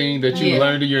routine that you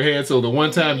learned in your head. So the one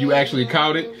time you actually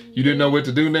caught it, you didn't know what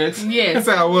to do next. Yes.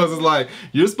 That's how it was. It's like,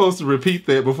 you're supposed to repeat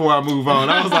that before I move on.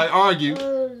 I was like, ARGUE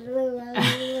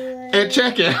at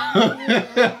checkout.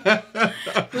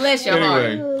 Bless your heart.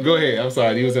 Anyway, go ahead. I'm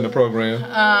sorry. He was in the program.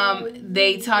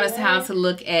 They taught us how to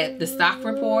look at the stock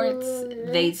reports.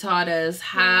 They taught us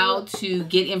how to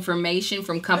get information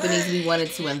from companies we wanted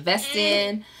to invest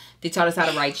in. They taught us how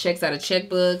to write checks out of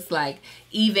checkbooks. Like,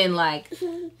 even like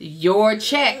your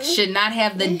check should not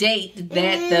have the date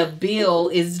that the bill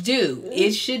is due.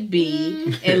 It should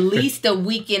be at least a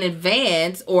week in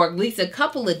advance or at least a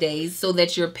couple of days so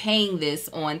that you're paying this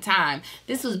on time.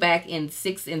 This was back in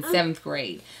 6th and 7th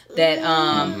grade that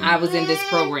I was in this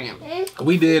program.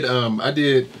 We did, I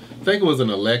think it was an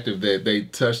elective that they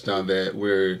touched on that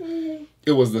where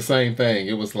it was the same thing.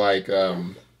 It was like,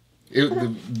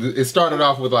 it started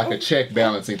off with like a check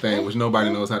balancing thing, which nobody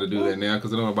knows how to do that now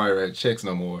because nobody writes checks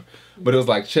no more. But it was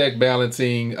like check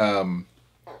balancing and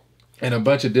a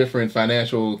bunch of different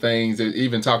financial things. It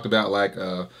even talked about like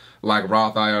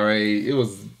Roth IRA.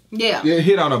 It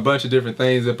hit on a bunch of different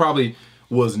things. It probably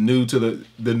was new to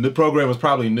the program was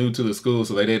probably new to the school,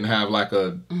 so they didn't have like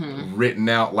a written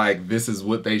out like this is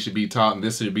what they should be taught and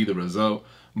this should be the result.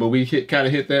 But we kind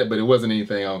of hit that, but it wasn't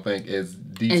anything I don't think as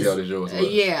detailed as yours was.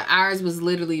 Yeah, ours was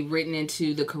literally written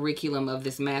into the curriculum of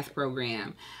this math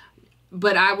program.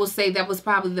 But I will say that was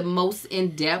probably the most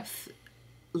in-depth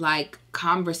like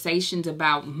conversations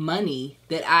about money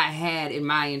that I had in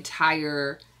my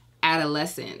entire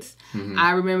adolescence.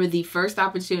 I remember the first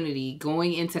opportunity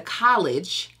going into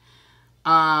college.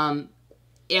 I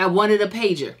wanted a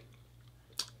pager.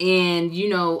 And, you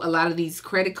know, a lot of these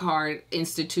credit card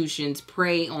institutions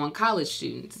prey on college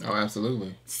students. Oh,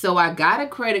 absolutely. So I got a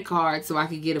credit card so I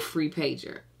could get a free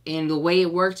pager. And the way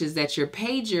it worked is that your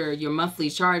pager, your monthly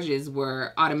charges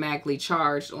were automatically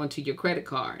charged onto your credit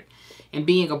card. And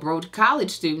being a broke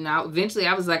college student, eventually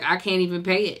I was like, I can't even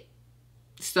pay it.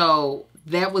 So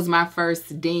that was my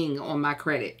first ding on my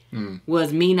credit,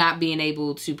 was me not being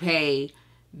able to pay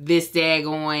this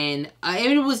daggone.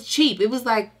 And it was cheap. It was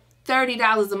like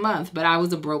 $30 a month, but I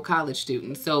was a broke college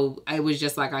student, so I was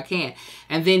just like, I can't.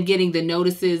 And then getting the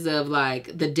notices of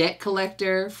like the debt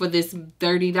collector for this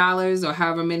 $30 or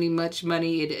however much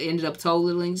money it ended up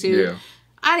totaling to.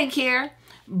 I didn't care.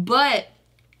 But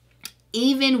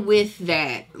even with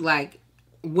that, like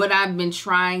what I've been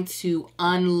trying to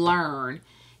unlearn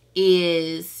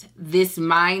is this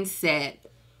mindset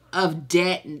of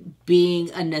debt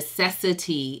being a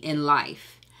necessity in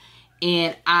life.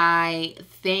 And I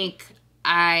think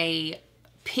I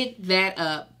picked that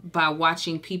up by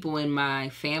watching people in my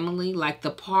family, like the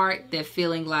part that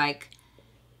feeling like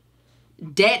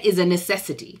debt is a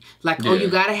necessity. Like, oh, you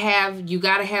gotta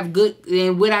have good.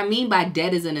 And what I mean by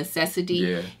debt is a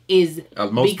necessity is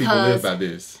most people live by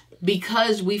this.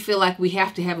 Because we feel like we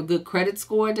have to have a good credit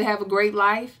score to have a great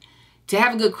life. To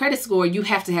have a good credit score, you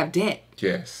have to have debt.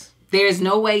 Yes. There's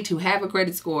no way to have a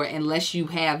credit score unless you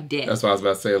have debt. That's what I was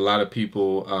about to say. A lot of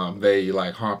people, they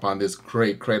like harp on this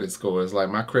great credit score. It's like,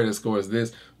 my credit score is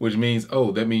this, which means,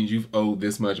 oh, that means you've owed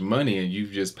this much money and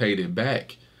you've just paid it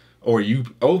back. Or you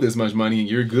owe this much money and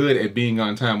you're good at being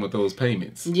on time with those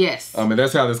payments. Yes. And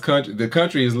that's how the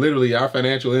country is literally, our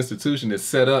financial institution is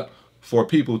set up for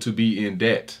people to be in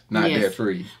debt, not debt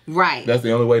free. Right. That's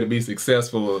the only way to be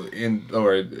successful in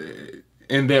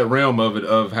that realm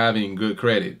of having good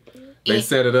credit. They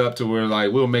set it up to where,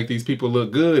 like, we'll make these people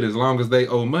look good as long as they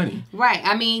owe money. Right.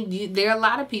 I mean, there are a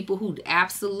lot of people who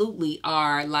absolutely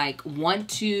are, like, want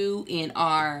to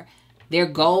and their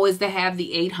goal is to have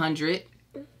the 800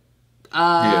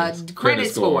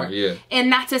 credit score. Yeah. And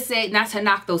not to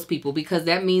knock those people, because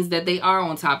that means that they are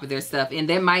on top of their stuff. And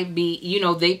that might be, you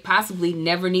know, they possibly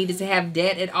never needed to have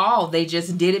debt at all. They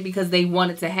just did it because they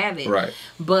wanted to have it. Right.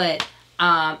 But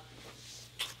that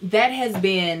has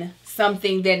been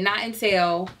something that not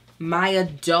until my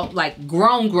adult, like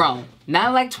grown,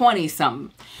 not like 20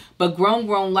 something, but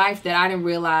grown life that I didn't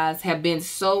realize have been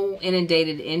so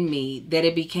inundated in me that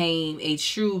it became a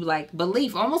true like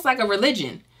belief, almost like a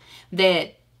religion,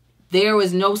 that there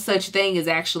was no such thing as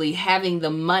actually having the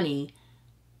money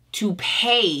to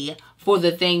pay for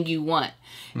the thing you want.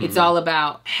 It's all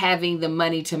about having the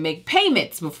money to make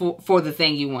payments for the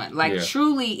thing you want. Like,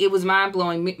 truly, it was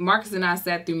mind-blowing. Marcus and I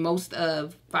sat through most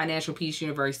of Financial Peace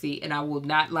University, and I will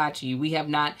not lie to you. We have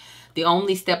not. The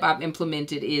only step I've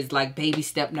implemented is, like, baby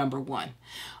step number 1.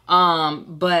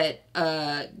 But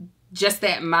just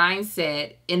that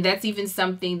mindset, and that's even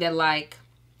something that, like,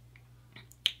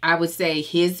 I would say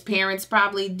his parents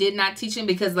probably did not teach him,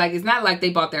 because, like, it's not like they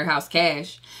bought their house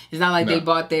cash. It's not like they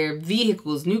bought their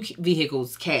new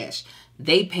vehicles cash.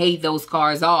 They paid those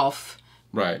cars off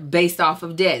based off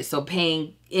of debt. So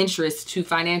paying interest to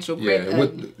financial credit. Yeah,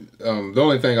 the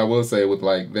only thing I will say with,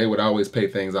 like, they would always pay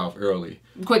things off early.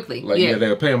 Quickly. Like, they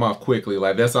would pay them off quickly.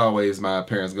 Like, that's always my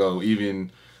parents' goal.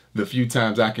 Even the few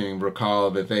times I can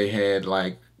recall that they had,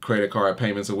 like, credit card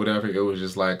payments or whatever,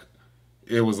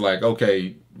 it was like,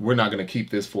 okay, we're not going to keep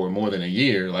this for more than a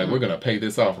year. Like, we're going to pay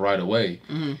this off right away.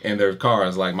 And their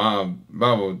cars, like mama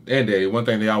and daddy, one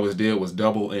thing they always did was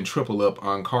double and triple up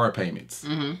on car payments.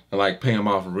 And, like, pay them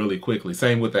off really quickly.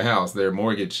 Same with the house. Their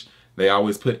mortgage, they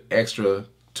always put extra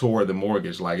toward the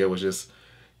mortgage. Like, it was just,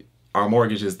 our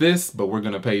mortgage is this, but we're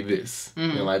going to pay this.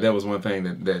 And, like, that was one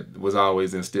thing that was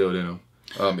always instilled in them.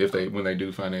 When they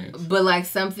do finance. But like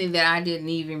something that I didn't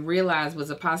even realize was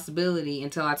a possibility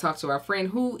until I talked to our friend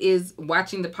who is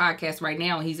watching the podcast right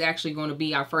now. He's actually going to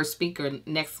be our first speaker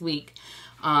next week.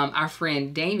 Our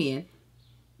friend Damien.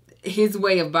 His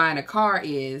way of buying a car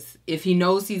is, if he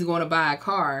knows he's going to buy a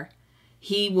car,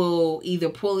 he will either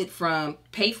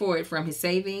pay for it from his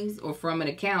savings or from an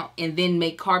account, and then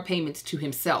make car payments to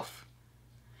himself.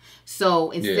 So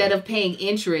instead of paying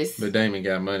interest, but Damon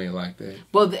got money like that.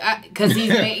 Well, because he's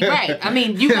right. I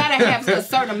mean, you gotta have a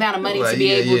certain amount of money to be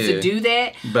able to do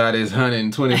that. Buy this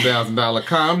 $120,000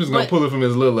 car. I'm just gonna pull it from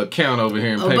his little account over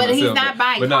here and pay myself. But he's not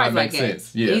buying cars like that.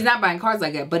 Sense. Yeah. He's not buying cars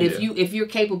like that. But if you're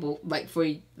capable, like for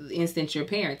instance, your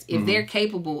parents, if they're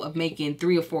capable of making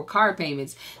 3 or 4 car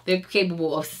payments, they're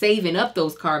capable of saving up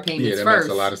those car payments that first.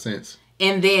 Makes a lot of sense.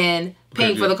 And then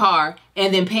paying for the car,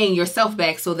 and then paying yourself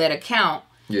back so that account.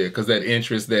 Yeah, because that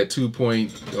interest, that 2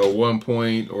 point or 1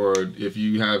 point, or if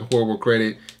you have horrible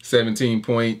credit, 17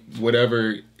 point,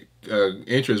 whatever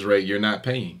interest rate you're not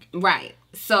paying. Right.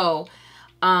 So,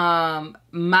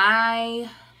 my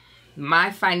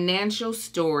financial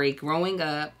story growing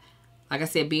up, like I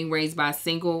said, being raised by a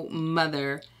single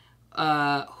mother,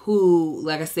 who,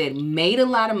 like I said, made a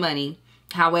lot of money.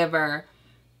 However,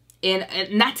 and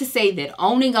not to say that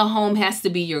owning a home has to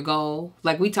be your goal.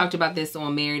 Like we talked about this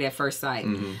on Married at First Sight.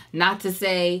 Not to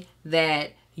say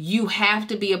that you have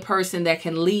to be a person that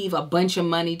can leave a bunch of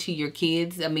money to your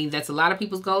kids. I mean, that's a lot of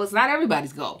people's goal. It's not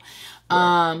everybody's goal.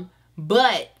 Right.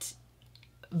 But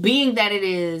being that it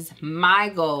is my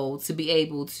goal to be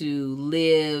able to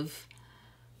live,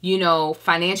 you know,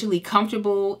 financially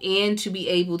comfortable, and to be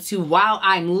able to, while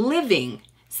I'm living,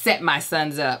 set my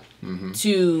sons up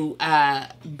to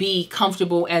be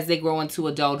comfortable as they grow into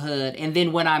adulthood. And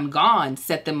then when I'm gone,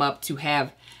 set them up to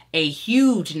have a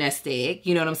huge nest egg.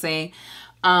 You know what I'm saying?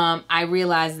 I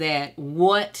realized that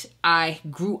what I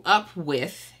grew up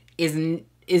with is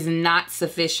not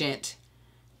sufficient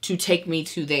to take me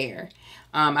to there.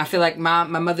 I feel like my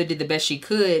mother did the best she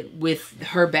could with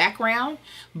her background,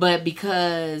 but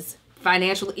because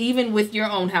even with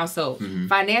your own household,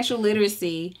 financial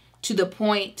literacy to the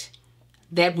point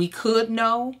that we could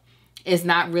know is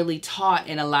not really taught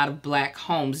in a lot of black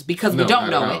homes because we don't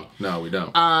know it. No, we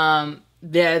don't.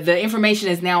 The information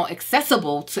is now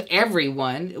accessible to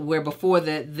everyone, where before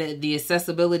the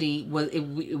accessibility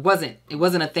it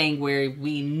wasn't a thing where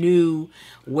we knew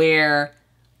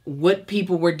what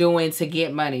people were doing to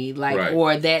get money, like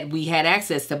or that we had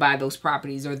access to buy those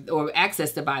properties or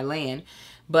access to buy land.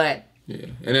 But yeah,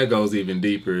 and that goes even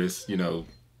deeper. It's, you know,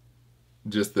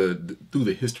 just through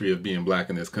the history of being black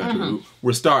in this country,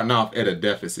 we're starting off at a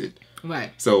deficit.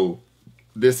 Right. So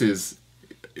this is,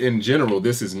 in general,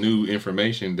 this is new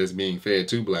information that's being fed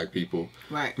to black people.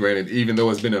 Right. Granted, even though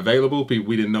it's been available,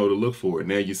 we didn't know to look for it.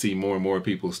 Now you see more and more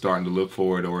people starting to look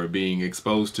for it or being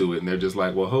exposed to it, and they're just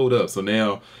like, well, hold up. So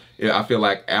now I feel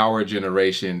like our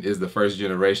generation is the first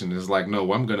generation that's like,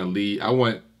 no, I'm going to lead. I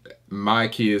want my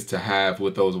kids to have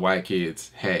what those white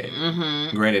kids had.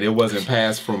 Granted, it wasn't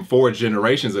passed from 4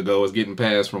 generations ago. It's getting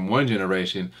passed from 1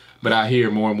 generation. But I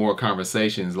hear more and more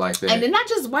conversations like that. And then not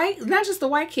just the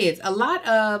white kids. A lot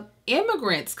of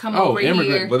immigrants come over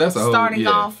here, well, that's starting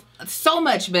off so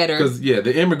much better. Because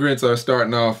the immigrants are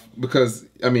starting off because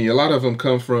I mean a lot of them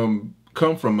come from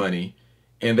money.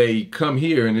 And they come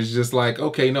here and it's just like,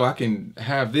 okay, no, I can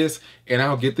have this and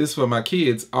I'll get this for my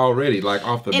kids already, like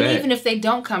off the bat. And even if they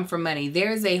don't come from money,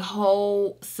 there's a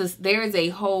whole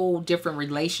different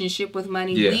relationship with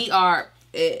money. Yeah. We are,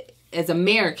 as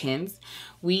Americans,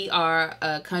 we are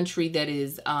a country that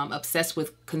is obsessed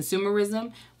with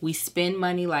consumerism. We spend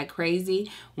money like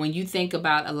crazy. When you think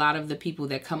about a lot of the people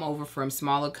that come over from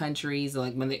smaller countries,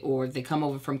 like they come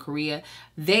over from Korea,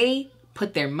 they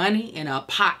put their money in a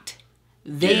pot.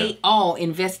 They all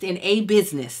invest in a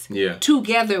business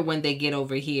together when they get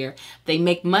over here. They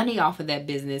make money off of that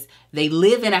business. They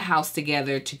live in a house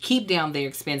together to keep down their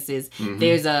expenses.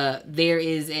 There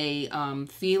is a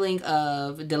feeling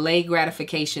of delayed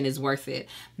gratification is worth it.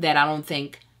 That I don't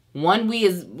think we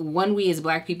as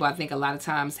black people, I think a lot of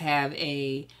times have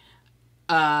a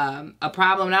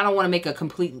problem. And I don't want to make a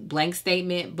complete blank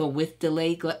statement, but with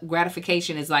delayed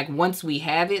gratification, it's like once we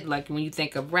have it, like when you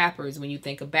think of rappers, when you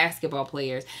think of basketball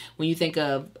players, when you think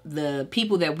of the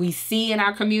people that we see in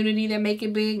our community that make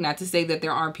it big, not to say that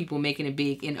there aren't people making it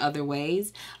big in other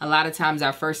ways. A lot of times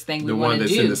our first thing we want to do,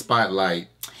 the one that's in the spotlight,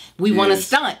 we want to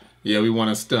stunt. Yeah, we want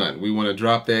to stunt. We want to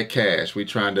drop that cash. We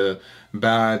trying to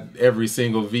buy every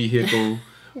single vehicle.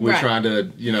 we're trying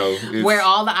to, you know, wear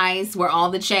all the ice, wear all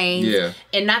the chains. Yeah.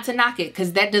 And not to knock it,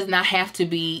 because that does not have to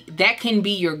be, that can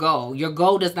be your goal. Your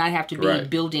goal does not have to be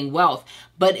building wealth.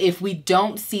 But if we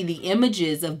don't see the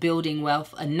images of building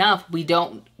wealth enough, we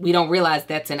don't realize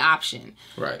that's an option.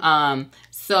 Right.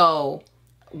 So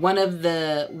one of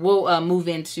the, we'll move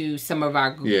into some of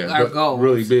our goals.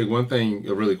 Really big. One thing,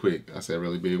 really quick, I said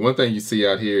really big. One thing you see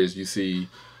out here is you see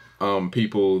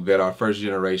people that are first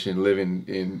generation living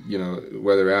in, you know,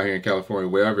 whether out here in California,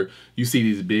 wherever, you see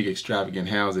these big extravagant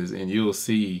houses and you'll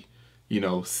see, you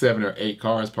know, 7 or 8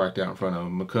 cars parked out in front of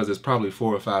them because there's probably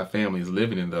 4 or 5 families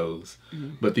living in those.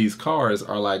 But these cars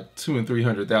are like $200,000 and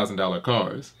 $300,000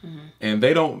 cars. And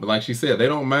they don't, like she said, they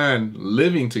don't mind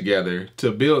living together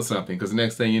to build something, because the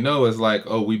next thing you know is like,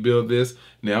 oh, we build this,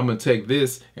 now I'm going to take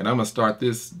this and I'm going to start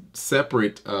this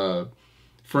separate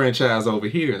franchise over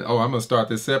here. Oh, I'm going to start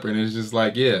this separate. And it's just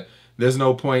like, yeah, there's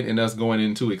no point in us going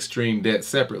into extreme debt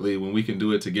separately when we can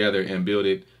do it together and build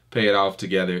it, pay it off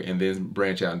together, and then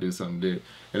branch out and do something different.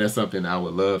 And that's something I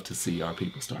would love to see our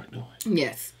people start doing.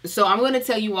 Yes. So I'm going to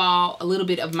tell you all a little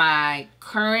bit of my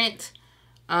current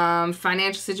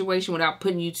financial situation without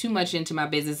putting you too much into my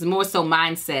business. It's more so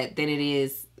mindset than it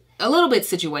is a little bit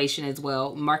situation as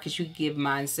well. Marcus, you give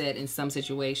mindset in some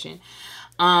situation.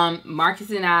 Marcus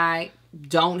and I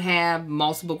don't have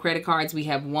multiple credit cards. We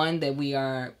have one that we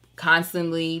are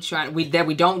constantly that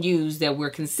we don't use, that we're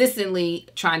consistently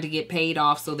trying to get paid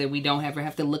off so that we don't ever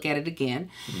have to look at it again.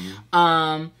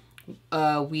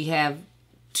 We have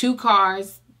 2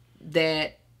 cars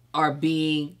that are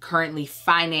being currently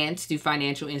financed through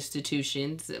financial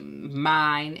institutions,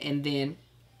 mine and then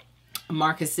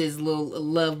Marcus's little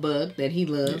love bug that he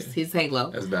loves, his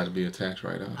Halo. That's about to be a tax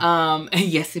write-off.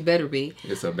 Yes, it better be.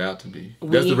 It's about to be.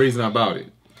 That's the reason I bought it.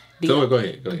 So go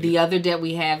ahead. The other debt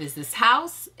we have is this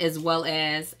house, as well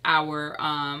as our,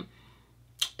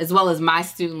 as well as my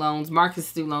student loans. Marcus'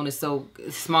 student loan is so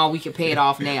small we can pay it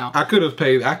off now. I could have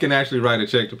paid. I can actually write a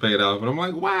check to pay it off, but I'm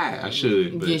like, why? I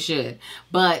should. But. You should.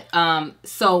 But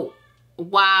so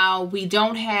while we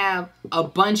don't have a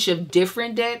bunch of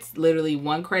different debts, literally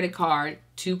 1 credit card,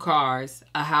 2 cars,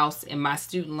 a house, and my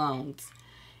student loans,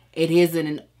 it is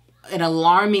an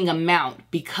alarming amount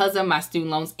because of my student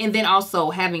loans. And then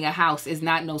also having a house is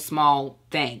not no small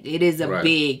thing. It is a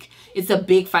it's a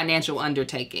big financial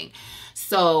undertaking.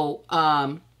 So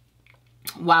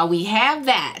while we have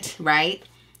that, right,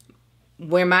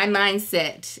 where my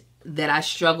mindset that I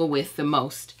struggle with the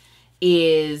most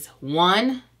is,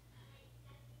 1,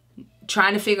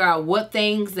 trying to figure out what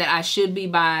things that I should be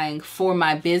buying for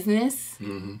my business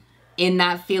and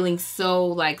not feeling so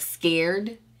like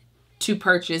scared to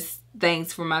purchase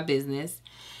things for my business.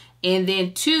 And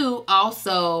then 2,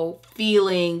 also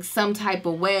feeling some type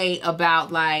of way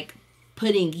about like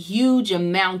putting huge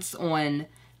amounts on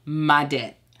my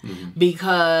debt.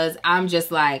 Because I'm just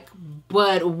like,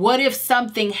 but what if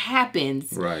something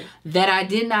happens that I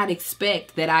did not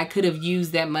expect that I could have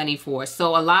used that money for?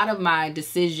 So a lot of my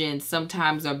decisions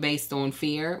sometimes are based on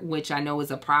fear, which I know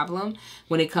is a problem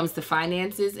when it comes to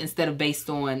finances, instead of based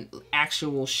on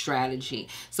actual strategy.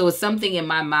 So it's something in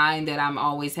my mind that I'm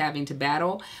always having to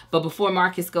battle. But before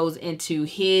Marcus goes into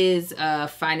his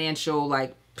financial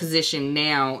like position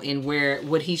now and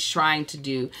what he's trying to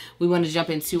do, we want to jump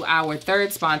into our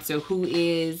 3rd sponsor, who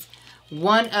is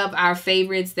one of our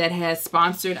favorites that has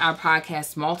sponsored our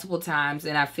podcast multiple times,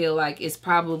 and I feel like it's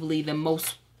probably the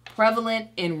most prevalent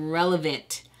and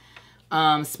relevant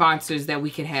sponsors that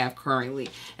we could have currently,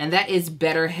 and that is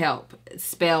BetterHelp,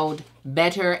 spelled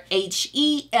better,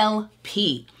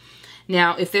 H-E-L-P.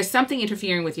 Now, if there's something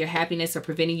interfering with your happiness or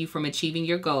preventing you from achieving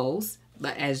your goals,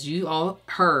 as you all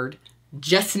heard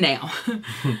just now,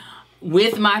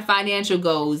 with my financial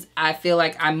goals, I feel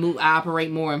like I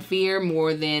operate more in fear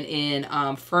more than in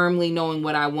firmly knowing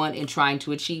what I want and trying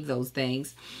to achieve those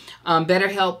things.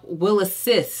 BetterHelp will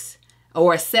assess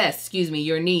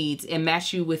your needs and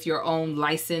match you with your own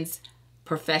licensed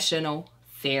professional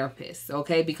therapist.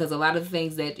 Okay, because a lot of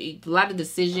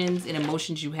decisions and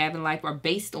emotions you have in life are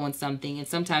based on something, and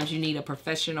sometimes you need a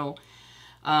professional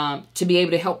to be able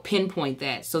to help pinpoint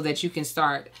that so that you can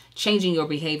start changing your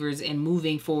behaviors and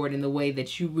moving forward in the way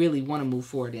that you really want to move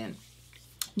forward in.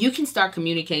 You can start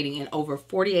communicating in over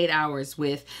 48 hours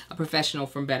with a professional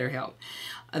from BetterHelp.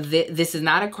 This is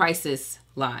not a crisis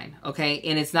line, okay?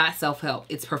 And it's not self-help.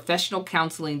 It's professional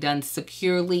counseling done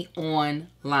securely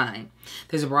online.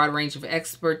 There's a broad range of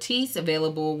expertise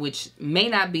available, which may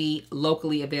not be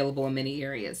locally available in many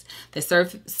areas. The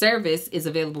service is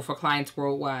available for clients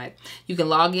worldwide. You can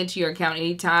log into your account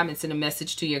anytime and send a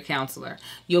message to your counselor.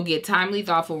 You'll get timely,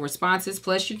 thoughtful responses.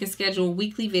 Plus, you can schedule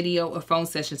weekly video or phone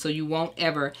sessions so you won't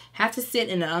ever have to sit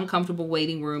in an uncomfortable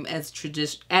waiting room as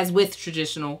with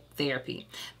traditional therapy.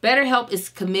 BetterHelp is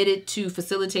committed to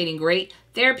facilitating great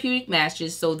therapeutic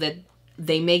matches so that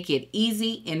they make it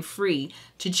easy and free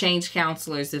to change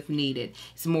counselors if needed.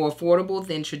 It's more affordable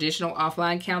than traditional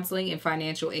offline counseling, and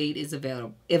financial aid is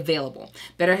available.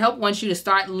 BetterHelp wants you to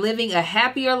start living a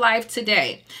happier life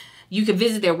today. You can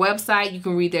visit their website. You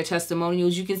can read their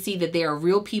testimonials. You can see that there are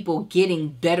real people getting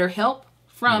better help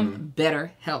from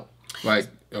BetterHelp. Like,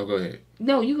 oh, go ahead.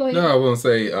 No, you go ahead. No, I will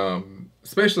say,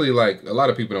 especially like a lot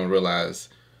of people don't realize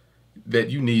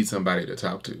that you need somebody to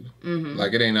talk to. Mm-hmm.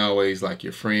 Like, it ain't always like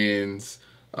your friends.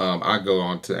 I go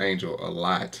on to Angel a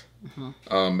lot.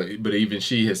 Mm-hmm. But even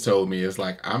she has told me, it's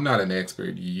like, I'm not an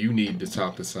expert. You need to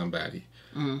talk to somebody.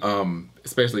 Mm-hmm.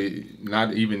 Especially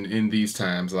not even in these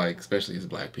times, like, especially as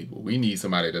black people. We need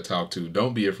somebody to talk to.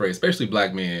 Don't be afraid, especially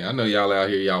black men. I know y'all out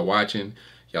here, y'all watching,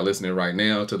 y'all listening right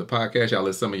now to the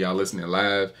podcast. Some of y'all listening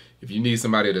live. If you need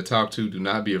somebody to talk to, do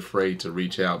not be afraid to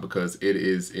reach out, because it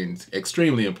is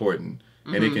extremely important,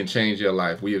 and it can change your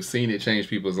life. We have seen it change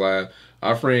people's lives.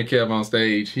 Our friend Kev on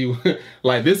stage, he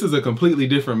like, this is a completely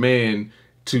different man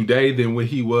today than what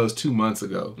he was 2 months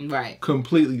ago. Right.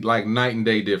 Completely, like, night and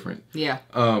day different. Yeah.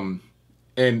 And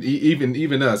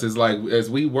even us, it's like, as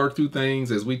we work through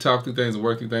things, as we talk through things and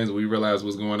work through things, and we realize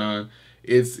what's going on,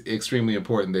 it's extremely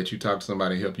important that you talk to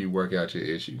somebody and help you work out your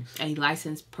issues. A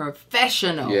licensed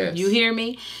professional. Yes. You hear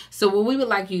me? So what we would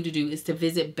like you to do is to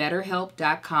visit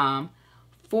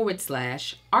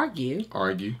betterhelp.com/argue.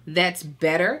 Argue. That's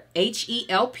better,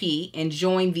 HELP, and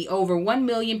join the over 1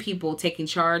 million people taking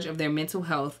charge of their mental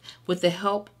health with the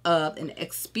help of an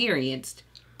experienced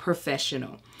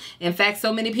professional. In fact,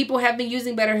 so many people have been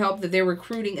using BetterHelp that they're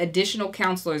recruiting additional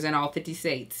counselors in all 50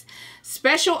 states.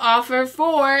 Special offer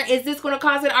for Is This Going to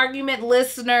Cause an Argument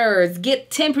listeners. Get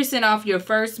 10% off your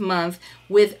first month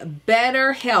with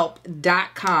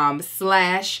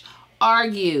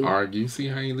betterhelp.com/argue. Argue. See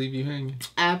how you leave you hanging?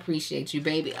 I appreciate you,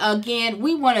 baby. Again,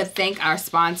 we want to thank our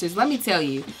sponsors. Let me tell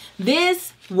you,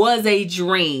 this was a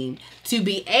dream to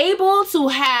be able to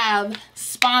have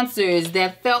sponsors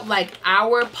that felt like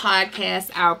our podcast,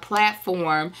 our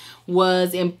platform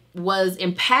was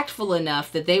impactful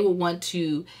enough that they would want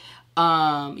to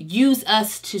use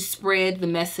us to spread the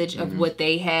message of what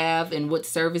they have and what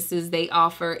services they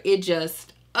offer. It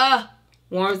just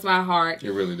warms my heart.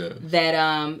 It really does.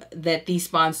 That these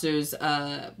sponsors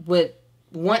would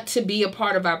want to be a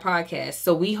part of our podcast.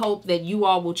 So we hope that you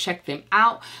all will check them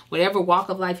out. Whatever walk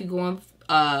of life you're going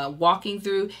walking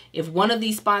through, if one of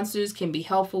these sponsors can be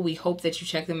helpful, we hope that you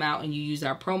check them out and you use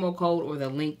our promo code or the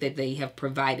link that they have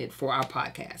provided for our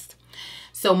podcast.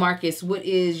 So Marcus, what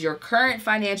is your current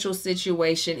financial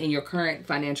situation and your current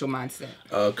financial mindset?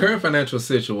 Current financial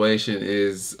situation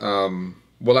is,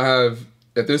 well, I have,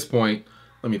 at this point,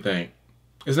 let me think.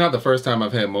 It's not the first time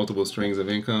I've had multiple streams of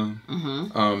income.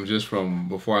 Mm-hmm. Just from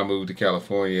before I moved to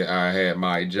California, I had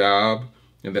my job,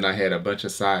 and then I had a bunch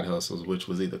of side hustles, which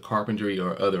was either carpentry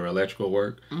or other electrical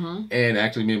work. Mm-hmm. And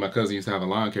actually, me and my cousin used to have a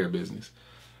lawn care business.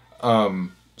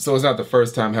 So it's not the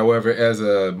first time. However, as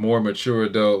a more mature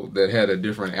adult that had a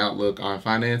different outlook on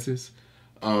finances,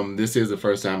 this is the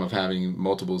first time of having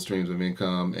multiple streams of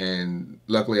income. And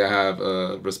luckily, I have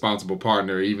a responsible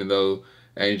partner, even though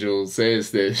Angel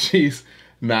says that she's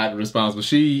not responsible.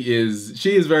 She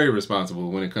is very responsible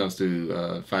when it comes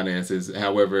to finances.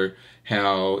 However,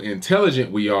 how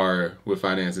intelligent we are with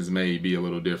finances may be a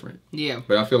little different. Yeah.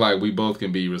 But I feel like we both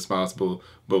can be responsible,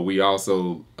 but we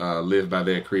also live by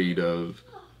that creed of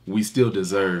we still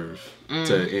deserve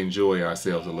to enjoy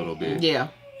ourselves a little bit. Yeah.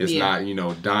 It's not,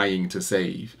 dying to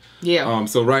save. Yeah.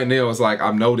 So right now, it's like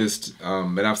I've noticed,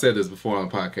 and I've said this before on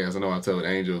the podcast, I know I told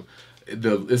Angel,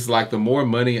 it's like the more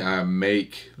money I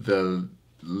make, the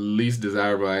least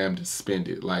desirable I am to spend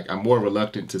it. Like, I'm more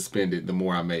reluctant to spend it the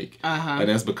more I make. And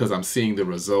that's because I'm seeing the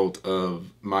result of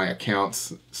my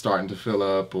accounts starting to fill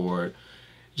up, or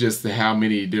just how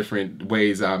many different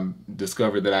ways I'm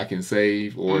discovered that I can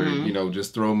save, or,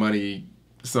 just throw money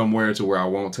somewhere to where I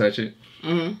won't touch it.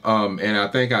 And I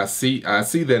think I see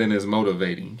that, and it's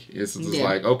motivating. It's just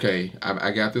like, okay,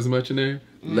 I got this much in there.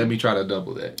 Let me try to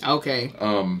double that. Okay.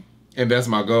 And that's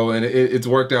my goal, and it's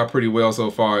worked out pretty well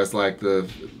so far. It's like the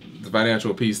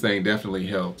financial piece thing definitely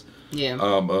helped. Yeah.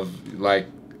 Of like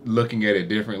looking at it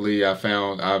differently.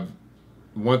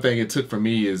 One thing it took for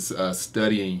me is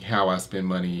studying how I spend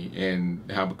money and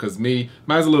because mine's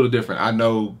a little different. I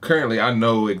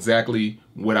know exactly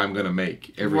what I'm gonna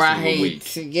make every single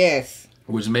week. Yes.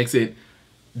 Which makes it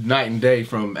night and day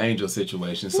from Angel's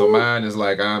situation. So mine is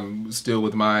like I'm still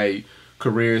with my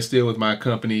career, still with my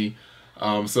company.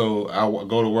 So I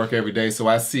go to work every day. So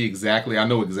I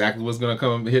know exactly what's gonna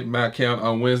come hit my account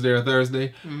on Wednesday or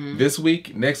Thursday. This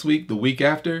week, next week, the week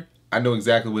after. I know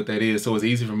exactly what that is, so it's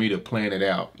easy for me to plan it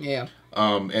out. Yeah.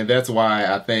 And that's why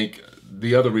I think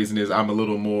the other reason is I'm a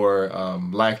little more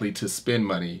likely to spend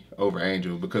money over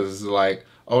Angel, because it's like,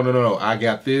 oh, no, I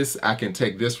got this. I can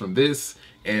take this from this,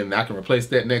 and I can replace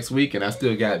that next week, and I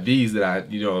still got these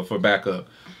that for backup.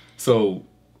 So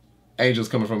Angel's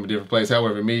coming from a different place.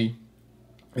 However, me,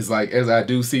 it's like, as I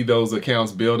do see those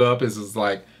accounts build up, it's just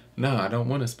like, no, I don't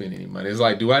want to spend any money. It's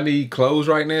like, do I need clothes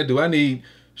right now? Do I need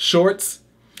shorts?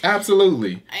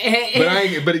 Absolutely.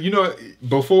 But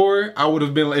before I would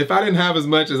have been like, if I didn't have as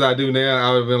much as I do now,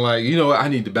 I would have been like, I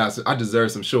need to buy I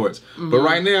deserve some shorts. But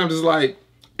right now I'm just like,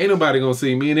 ain't nobody gonna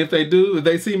see me. And if they do, if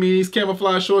they see me in these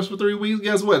camouflage shorts for 3 weeks,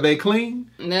 guess what? They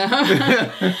clean. No.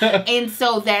 And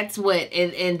so that's what,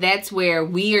 and that's where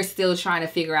we are still trying to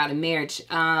figure out in marriage,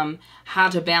 how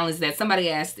to balance that.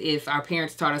 Somebody asked if our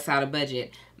parents taught us how to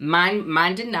budget.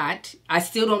 Mine did not. I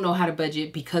still don't know how to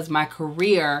budget because my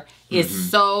career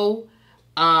is so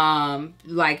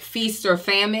like feast or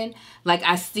famine. Like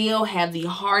I still have the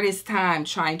hardest time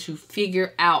trying to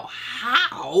figure out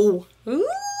how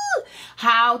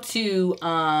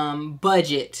to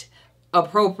budget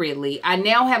appropriately. I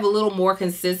now have a little more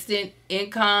consistent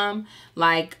income,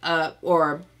 like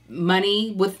or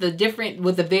money with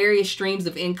the various streams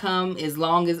of income. As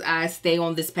long as I stay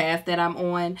on this path that I'm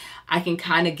on, I can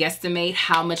kind of guesstimate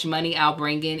how much money I'll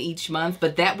bring in each month.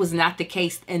 But that was not the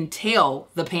case until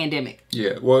the pandemic.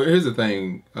 Yeah. Well, here's the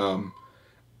thing.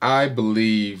 I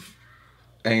believe,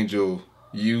 Angel,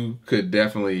 you could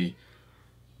definitely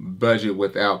budget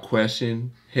without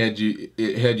question had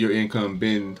your income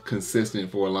been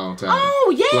consistent for a long time.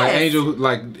 Oh, yes. Like Angel,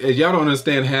 like y'all don't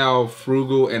understand how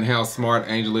frugal and how smart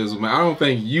Angel is. I don't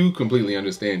think you completely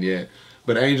understand yet,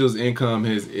 but Angel's income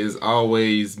is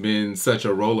always been such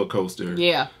a roller coaster.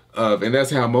 Yeah. And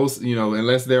that's how most,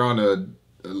 unless they're on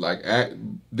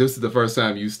this is the first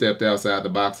time you stepped outside the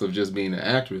box of just being an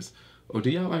actress. Or do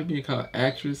y'all like being called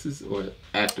actresses or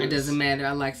actors? It doesn't matter.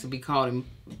 I like to be called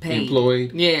paid.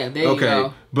 Employed? Yeah, there you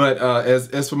go. But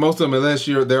as for most of them, unless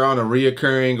they're on a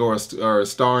reoccurring or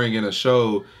starring in a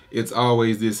show, it's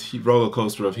always this roller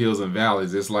coaster of hills and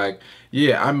valleys. It's like,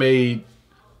 yeah, I made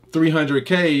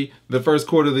 $300K the first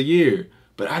quarter of the year,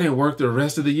 but I didn't work the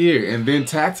rest of the year. And then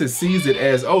taxes sees it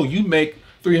as, oh, you make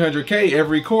 $300K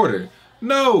every quarter.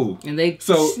 No. And they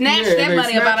snatch that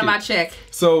money up out of my check.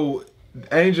 So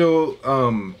Angel,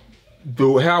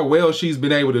 how well she's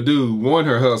been able to do, one,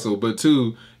 her hustle, but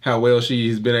two, how well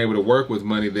she's been able to work with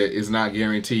money that is not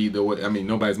guaranteed.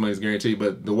 Nobody's money is guaranteed,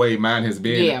 but the way mine has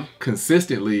been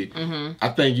consistently, I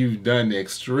think you've done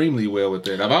extremely well with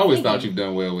that. I've always thought you've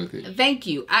done well with it. Thank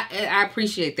you. I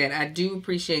appreciate that. I do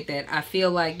appreciate that. I feel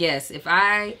like, yes, if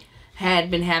I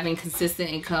had been having consistent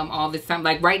income all this time,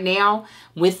 like right now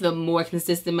with the more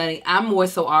consistent money, I'm more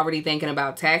so already thinking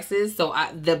about taxes. So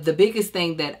the biggest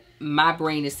thing that my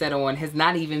brain is set on has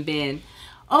not even been,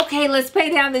 okay, let's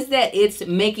pay down this debt. It's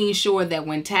making sure that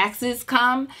when taxes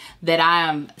come, that I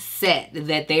am set,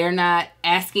 that they're not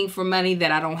asking for money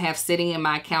that I don't have sitting in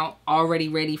my account already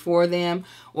ready for them,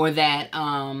 or that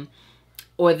I'm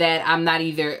not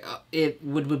either, it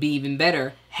would be even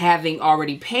better, having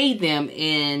already paid them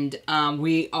and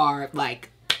we are like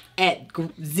at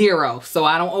zero. So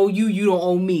I don't owe you, you don't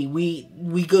owe me.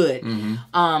 We good.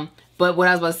 But what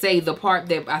I was about to say, the part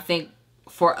that I think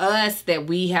for us that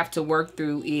we have to work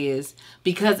through is,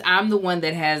 because I'm the one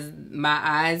that has my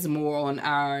eyes more on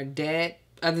our debt,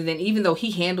 other than, even though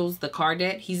he handles the car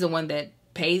debt, he's the one that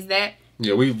pays that.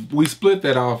 Yeah, we split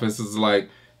that off. It's like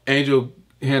Angel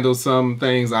handles some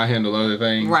things, I handle other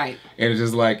things. Right. And it's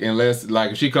just like, unless,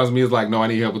 like, if she comes to me, it's like, no, I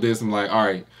need help with this. I'm like, all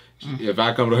right. If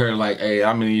I come to her like, hey,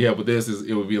 I'm gonna need help with this,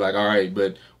 it would be like, all right.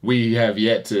 But we have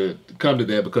yet to come to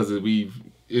that because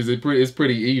it's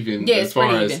pretty even. Yeah, as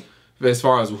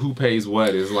far as who pays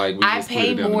what is like. I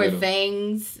pay more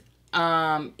things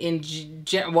well,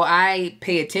 I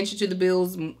pay attention to the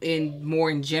bills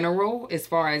more in general, as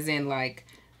far as in like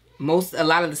a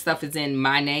lot of the stuff is in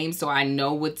my name, so I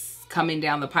know what's coming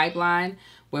down the pipeline,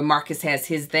 where Marcus has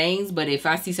his things. But if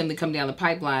I see something come down the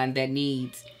pipeline that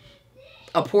needs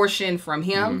a portion from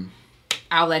him,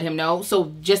 I'll let him know.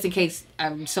 So just in case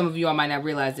some of you all might not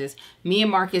realize this, me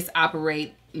and Marcus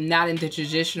operate not in the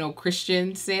traditional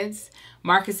Christian sense.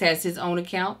 Marcus has his own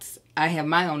accounts. I have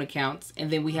my own accounts.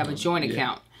 And then we have a joint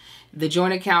account. The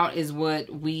joint account is what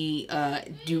we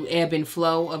do ebb and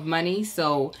flow of money.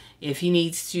 So if he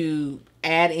needs to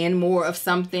add in more of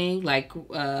something, like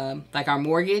our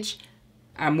mortgage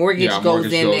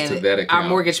goes into that account. Our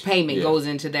mortgage payment goes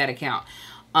into that account.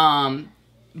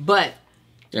 But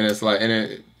and it's like,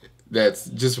 that's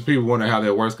just for people wondering how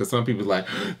that works, because some people are like,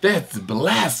 that's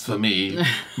blasphemy.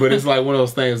 But it's like one of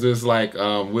those things. It's like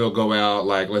we'll go out,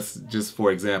 like, let's just,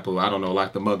 for example, I don't know,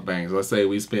 like the mukbangs. Let's say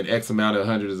we spent X amount of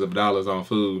hundreds of dollars on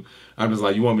food. I'm just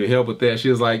like, you want me to help with that? She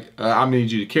was like, I'm gonna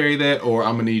need you to carry that, or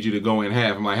I'm gonna need you to go in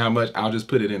half. I'm like, how much? I'll just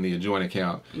put it in the joint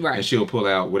account, and she'll pull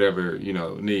out whatever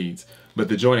needs. But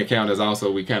the joint account is also,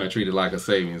 we kind of treat it like a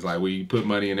savings. Like, we put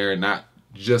money in there, not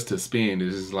just to spend.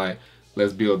 It's just like,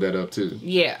 let's build that up too.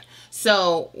 Yeah.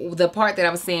 So the part that I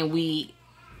was saying we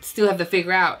still have to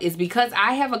figure out is because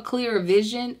I have a clearer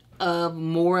vision of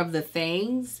more of the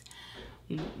things.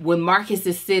 When Marcus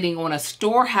is sitting on a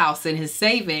storehouse in his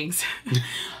savings,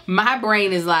 my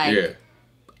brain is like,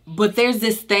 but there's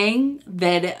this thing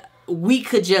that we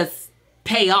could just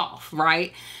pay off,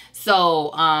 right?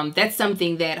 So that's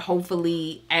something that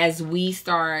hopefully, as we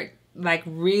start like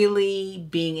really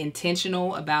being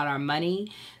intentional about our money,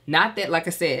 not that, like I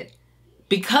said,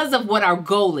 because of what our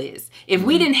goal is. If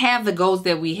we didn't have the goals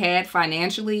that we had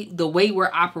financially, the way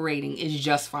we're operating is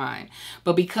just fine.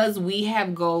 But because we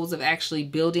have goals of actually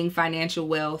building financial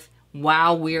wealth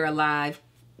while we're alive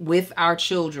with our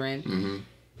children,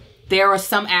 there are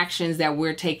some actions that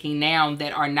we're taking now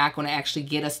that are not going to actually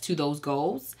get us to those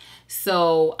goals.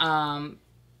 So,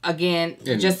 again,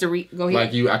 and just to go ahead.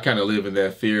 Like you, I kind of live in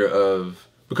that fear of,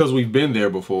 because we've been there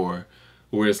before,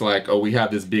 where it's like, oh, we have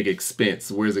this big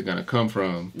expense. Where's it going to come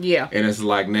from? Yeah. And it's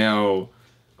like now,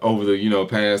 over the,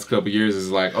 past couple of years, it's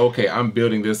like, okay, I'm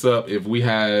building this up. If we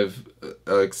have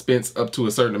an expense up to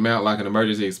a certain amount, like an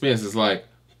emergency expense, it's like,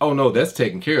 oh, no, that's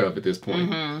taken care of at this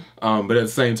point. But at the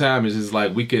same time, it's just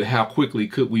like, how quickly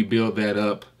could we build that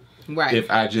up? Right.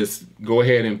 If I just go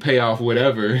ahead and pay off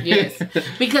whatever. Yes.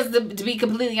 Because to be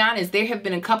completely honest, there have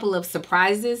been a couple of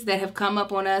surprises that have come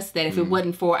up on us that if it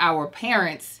wasn't for our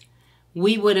parents,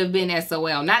 we would have been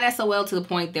SOL. Not SOL to the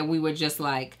point that we were just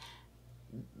like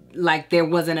there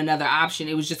wasn't another option.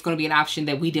 It was just going to be an option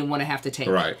that we didn't want to have to take.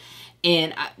 Right.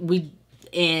 And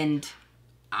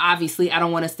obviously I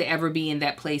don't want us to ever be in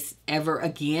that place ever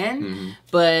again.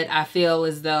 But I feel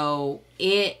as though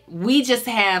we just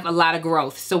have a lot of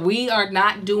growth. So we are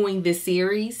not doing this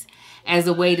series as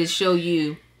a way to show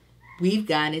you we've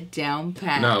got it down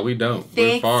pat. No, we don't.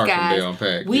 Thanks, we're far guys. from down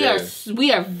pat.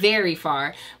 We are very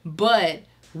far. But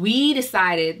we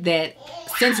decided that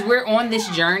since we're on this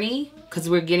journey, because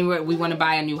we want to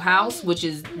buy a new house, which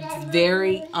is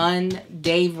very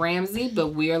un-Dave Ramsey, but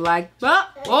we're like,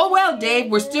 oh well,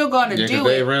 Dave, we're still going to do it.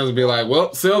 Dave Ramsey be like,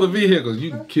 well, sell the vehicles.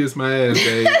 You can kiss my ass,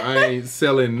 Dave. I ain't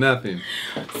selling nothing.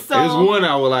 There's one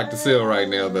I would like to sell right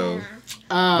now, though.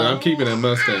 But I'm keeping that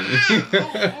Mustang.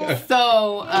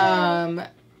 So,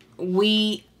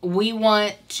 we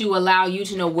want to allow you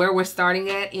to know where we're starting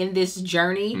at in this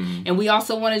journey. And we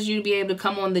also wanted you to be able to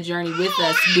come on the journey with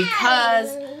us,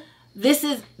 because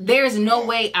there's no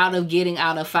way out of getting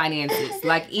out of finances.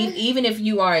 Like, even if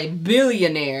you are a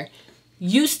billionaire,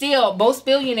 most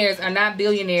billionaires are not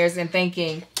billionaires and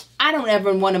thinking, I don't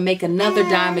ever want to make another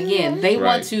dime again. They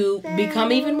want to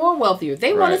become even more wealthier.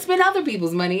 They want to spend other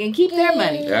people's money and keep their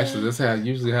money. Actually, that's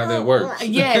usually how that works.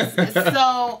 Yes.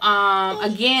 So,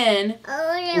 again,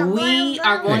 we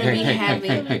are going to be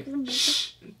having...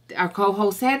 Our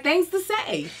co-host had things to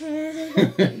say.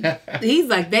 He's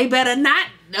like, they better not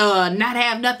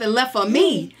have nothing left for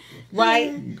me.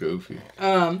 Right? Goofy.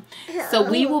 So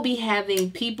we will be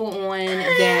having people on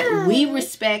that we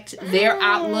respect their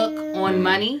outlook on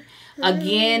money.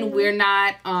 Again, we're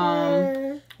not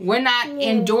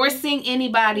endorsing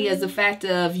anybody as a fact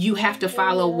of you have to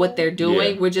follow what they're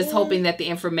doing. We're just hoping that the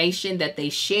information that they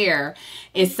share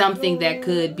is something that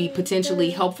could be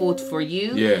potentially helpful for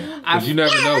you. Yeah, because you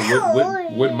never know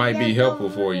what might be helpful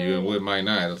for you and what might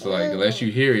not. It's like, unless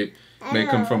you hear it, may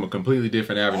come from a completely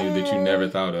different avenue that you never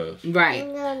thought of. Right.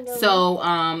 So,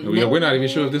 we're not even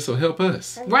sure if this will help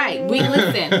us. Right.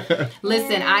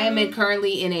 Listen, I am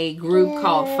currently in a group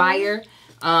called FIRE,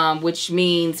 which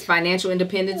means Financial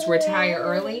Independence, Retire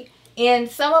Early. And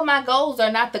some of my goals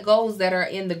are not the goals that are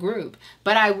in the group.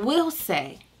 But I will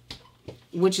say,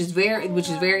 which is very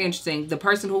interesting, the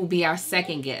person who will be our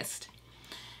second guest,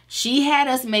 she had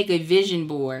us make a vision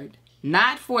board.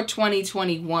 Not for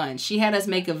 2021. She had us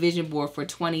make a vision board for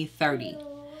 2030.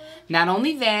 Not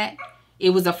only that,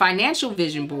 it was a financial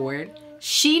vision board.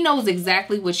 She knows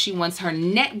exactly what she wants her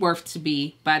net worth to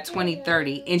be by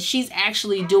 2030. And she's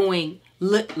actually doing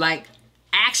like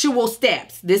actual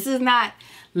steps. This is not,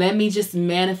 let me just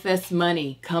manifest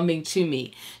money coming to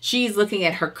me. She's looking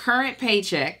at her current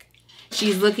paycheck.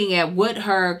 She's looking at what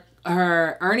her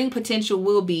earning potential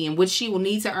will be and what she will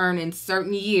need to earn in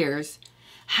certain years.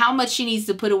 How much she needs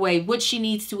to put away, what she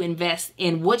needs to invest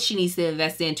in, what she needs to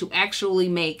invest in to actually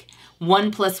make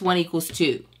 1 + 1 =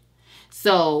 2.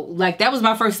 So, like, that was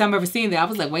my first time ever seeing that. I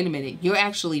was like, wait a minute. You're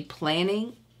actually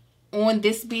planning on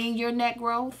this being your net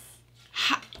growth?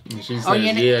 She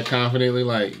said, yeah, confidently,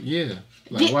 like, yeah.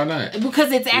 Like, yeah, why not?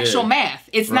 Because it's actual math.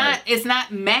 It's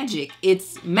not magic.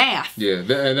 It's math. Yeah,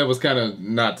 and that was kind of,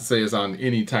 not to say it's on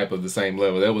any type of the same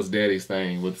level. That was Daddy's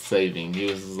thing with saving. He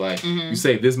was just like, you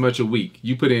save this much a week.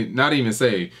 You put in, not even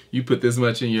save, you put this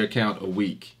much in your account a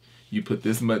week. You put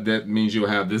this much, that means you'll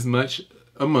have this much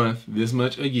a month, this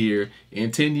much a year.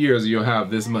 In 10 years, you'll have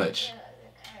this much.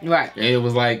 Right. And it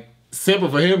was like, simple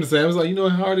for him to say. I was like, you know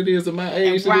how hard it is at my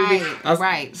age to do this?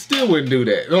 I still wouldn't do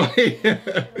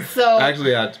that. So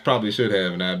actually, I probably should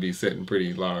have, and I'd be setting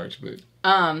pretty large. But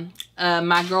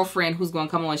my girlfriend who's going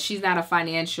to come on, she's not a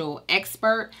financial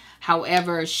expert.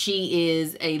 However, she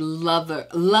is a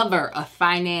lover of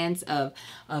finance, of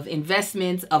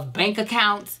investments, of bank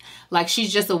accounts. Like,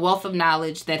 she's just a wealth of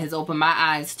knowledge that has opened my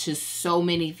eyes to so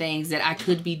many things that I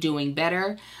could be doing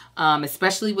better.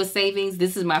 Especially with savings.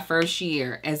 This is my first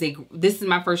year and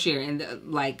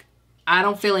like, I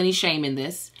don't feel any shame in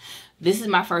this. This is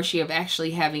my first year of actually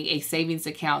having a savings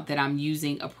account that I'm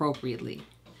using appropriately.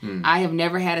 I have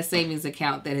never had a savings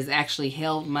account that has actually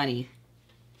held money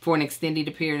for an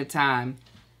extended period of time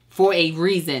for a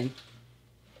reason.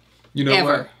 You know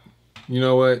what? You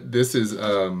know what? This is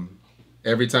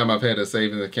every time I've had a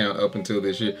savings account up until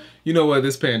this year, you know what?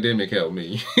 This pandemic helped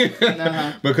me.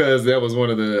 Because that was one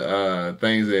of the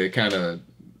things that kind of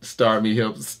started me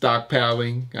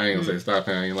stockpiling. I ain't gonna say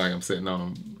stockpiling like I'm sitting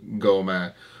on gold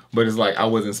mine. But it's like I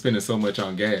wasn't spending so much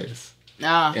on gas.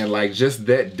 And like just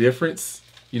that difference,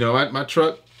 you know, my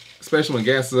truck, especially when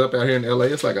gas is up out here in LA,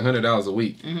 it's like $100 a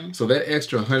week. So that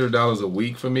extra $100 a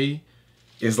week for me,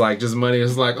 it's like just money.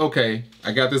 It's like, okay,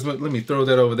 I got this money. Let me throw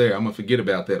that over there. I'm going to forget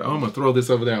about that. Oh, I'm going to throw this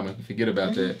over there. I'm going to forget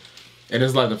about that. And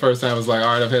it's like the first time it's like,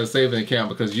 all right, I've had a savings account,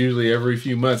 because usually every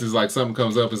few months it's like something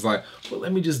comes up. It's like, well,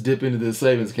 let me just dip into this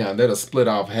savings account. That'll split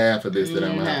off half of this that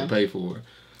I'm going to have to pay for.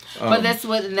 But that's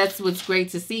what's great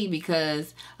to see,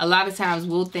 because a lot of times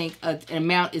we'll think an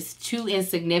amount is too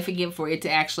insignificant for it to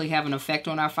actually have an effect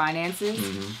on our finances.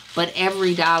 But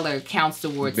every dollar counts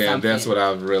towards something. That's what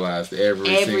I've realized. Every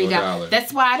single dollar.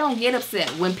 That's why I don't get upset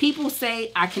when people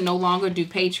say I can no longer do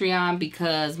Patreon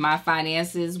because my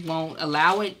finances won't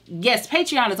allow it. Yes,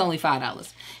 Patreon is only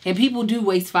 $5. And people do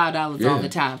waste $5 all the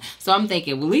time. So I'm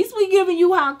thinking, well, at least we're giving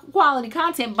you high quality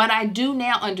content. But I do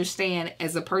now understand,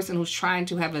 as a person who's trying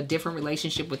to have a different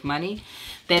relationship with money,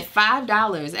 that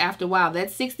 $5 after a while, that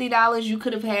 $60 you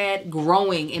could have had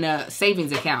growing in a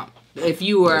savings account. If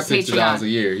you were a Patreon, $60 a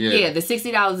year, the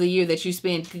 $60 a year that you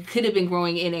spend could have been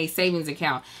growing in a savings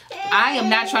account. I am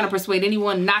not trying to persuade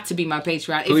anyone not to be my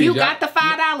Patreon. Please, if you got the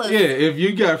 $5, if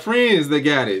you got friends that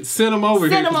got it, send them over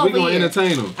here, because we're gonna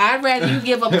entertain them. I'd rather you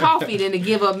give up coffee than to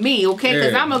give up me, okay?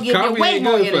 Because I'm gonna give you way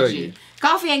more energy.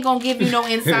 Coffee ain't gonna give you no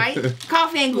insight.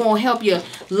 Coffee ain't gonna help you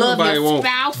love your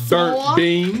spouse. Burnt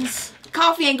beans.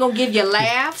 Coffee ain't gonna give you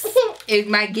laughs. It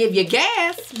might give you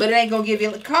gas, but it ain't gonna give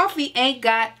you. Coffee ain't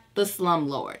got the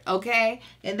slumlord, okay?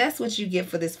 And that's what you get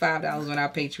for this $5 on our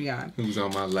Patreon. Who's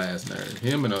on my last nerve?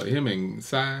 Him and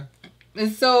Sai.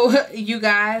 And so, you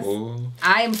guys,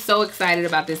 I am so excited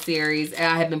about this series. And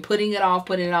I have been putting it off,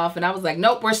 and I was like,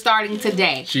 nope, we're starting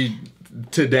today.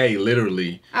 Today,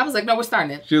 literally. I was like, no, we're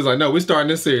starting it. She was like, no, we're starting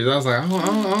this series. I was like, I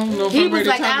don't know if I'm ready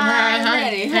to talk. Hey,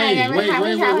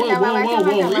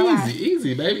 whoa,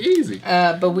 easy, baby, easy.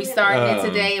 But we started it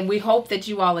today, and we hope that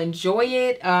you all enjoy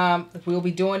it. We'll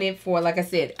be doing it for, like I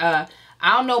said, I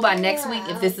don't know about next week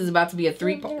if this is about to be a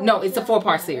 3-part. No, it's a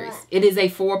 4-part series. It is a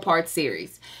 4-part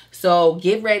series. So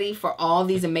get ready for all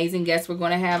these amazing guests we're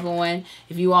going to have on.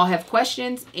 If you all have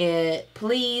questions,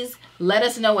 please let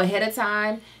us know ahead of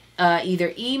time.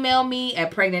 Either email me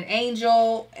at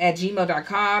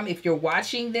pregnantangel@gmail.com. If you're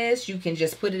watching this, you can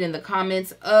just put it in the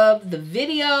comments of the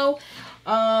video.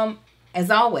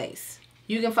 As always,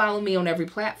 you can follow me on every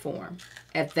platform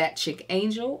at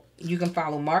ThatChickAngel. You can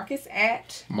follow Marcus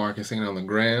at Marcus Ain't on the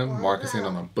Gram, Marcus Ain't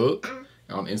on the Book,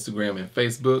 on Instagram and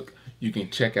Facebook. You can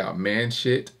check out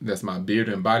Manshit. That's my beard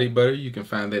and body butter. You can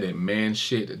find that at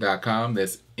manshit.com.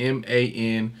 That's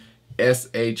MANSHYT.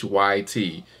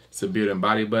 It's a beard and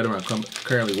body butter. I'm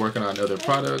currently working on other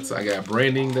products. I got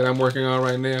branding that I'm working on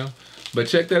right now. But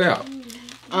check that out.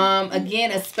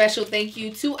 Again, a special thank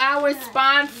you to our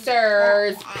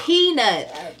sponsors, Peanut.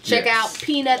 Check out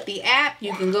Peanut, the app.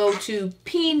 You can go to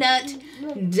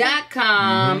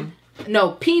peanut.com.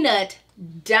 No, Peanut.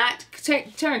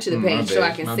 Turn to the page so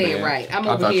I can say it right. I'm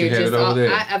over here just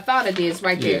I thought it is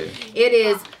right there. It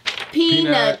is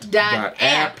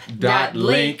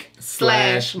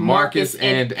peanut.app.link/Marcus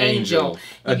and Angel.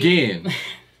 Again,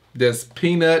 that's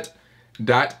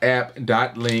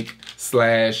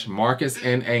peanut.app.link/Marcus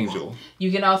and Angel.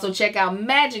 You can also check out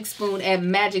Magic Spoon at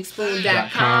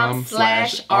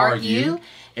magicspoon.com/argue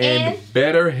and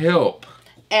BetterHelp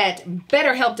at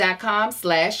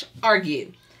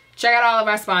betterhelp.com/argue. Check out all of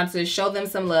our sponsors. Show them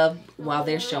some love while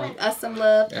they're showing us some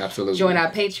love. Absolutely. Join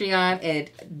our Patreon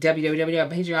at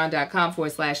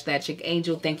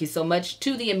www.patreon.com/ThatChickAngel. Thank you so much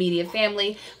to the immediate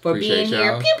family for being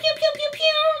here. Pew, pew, pew, pew,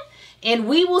 pew. And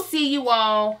we will see you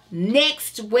all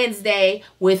next Wednesday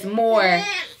with more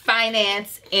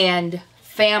finance and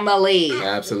family.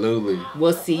 Absolutely.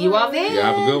 We'll see you all then.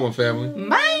 Yeah, have a good one, family.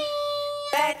 Bye.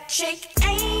 That chick.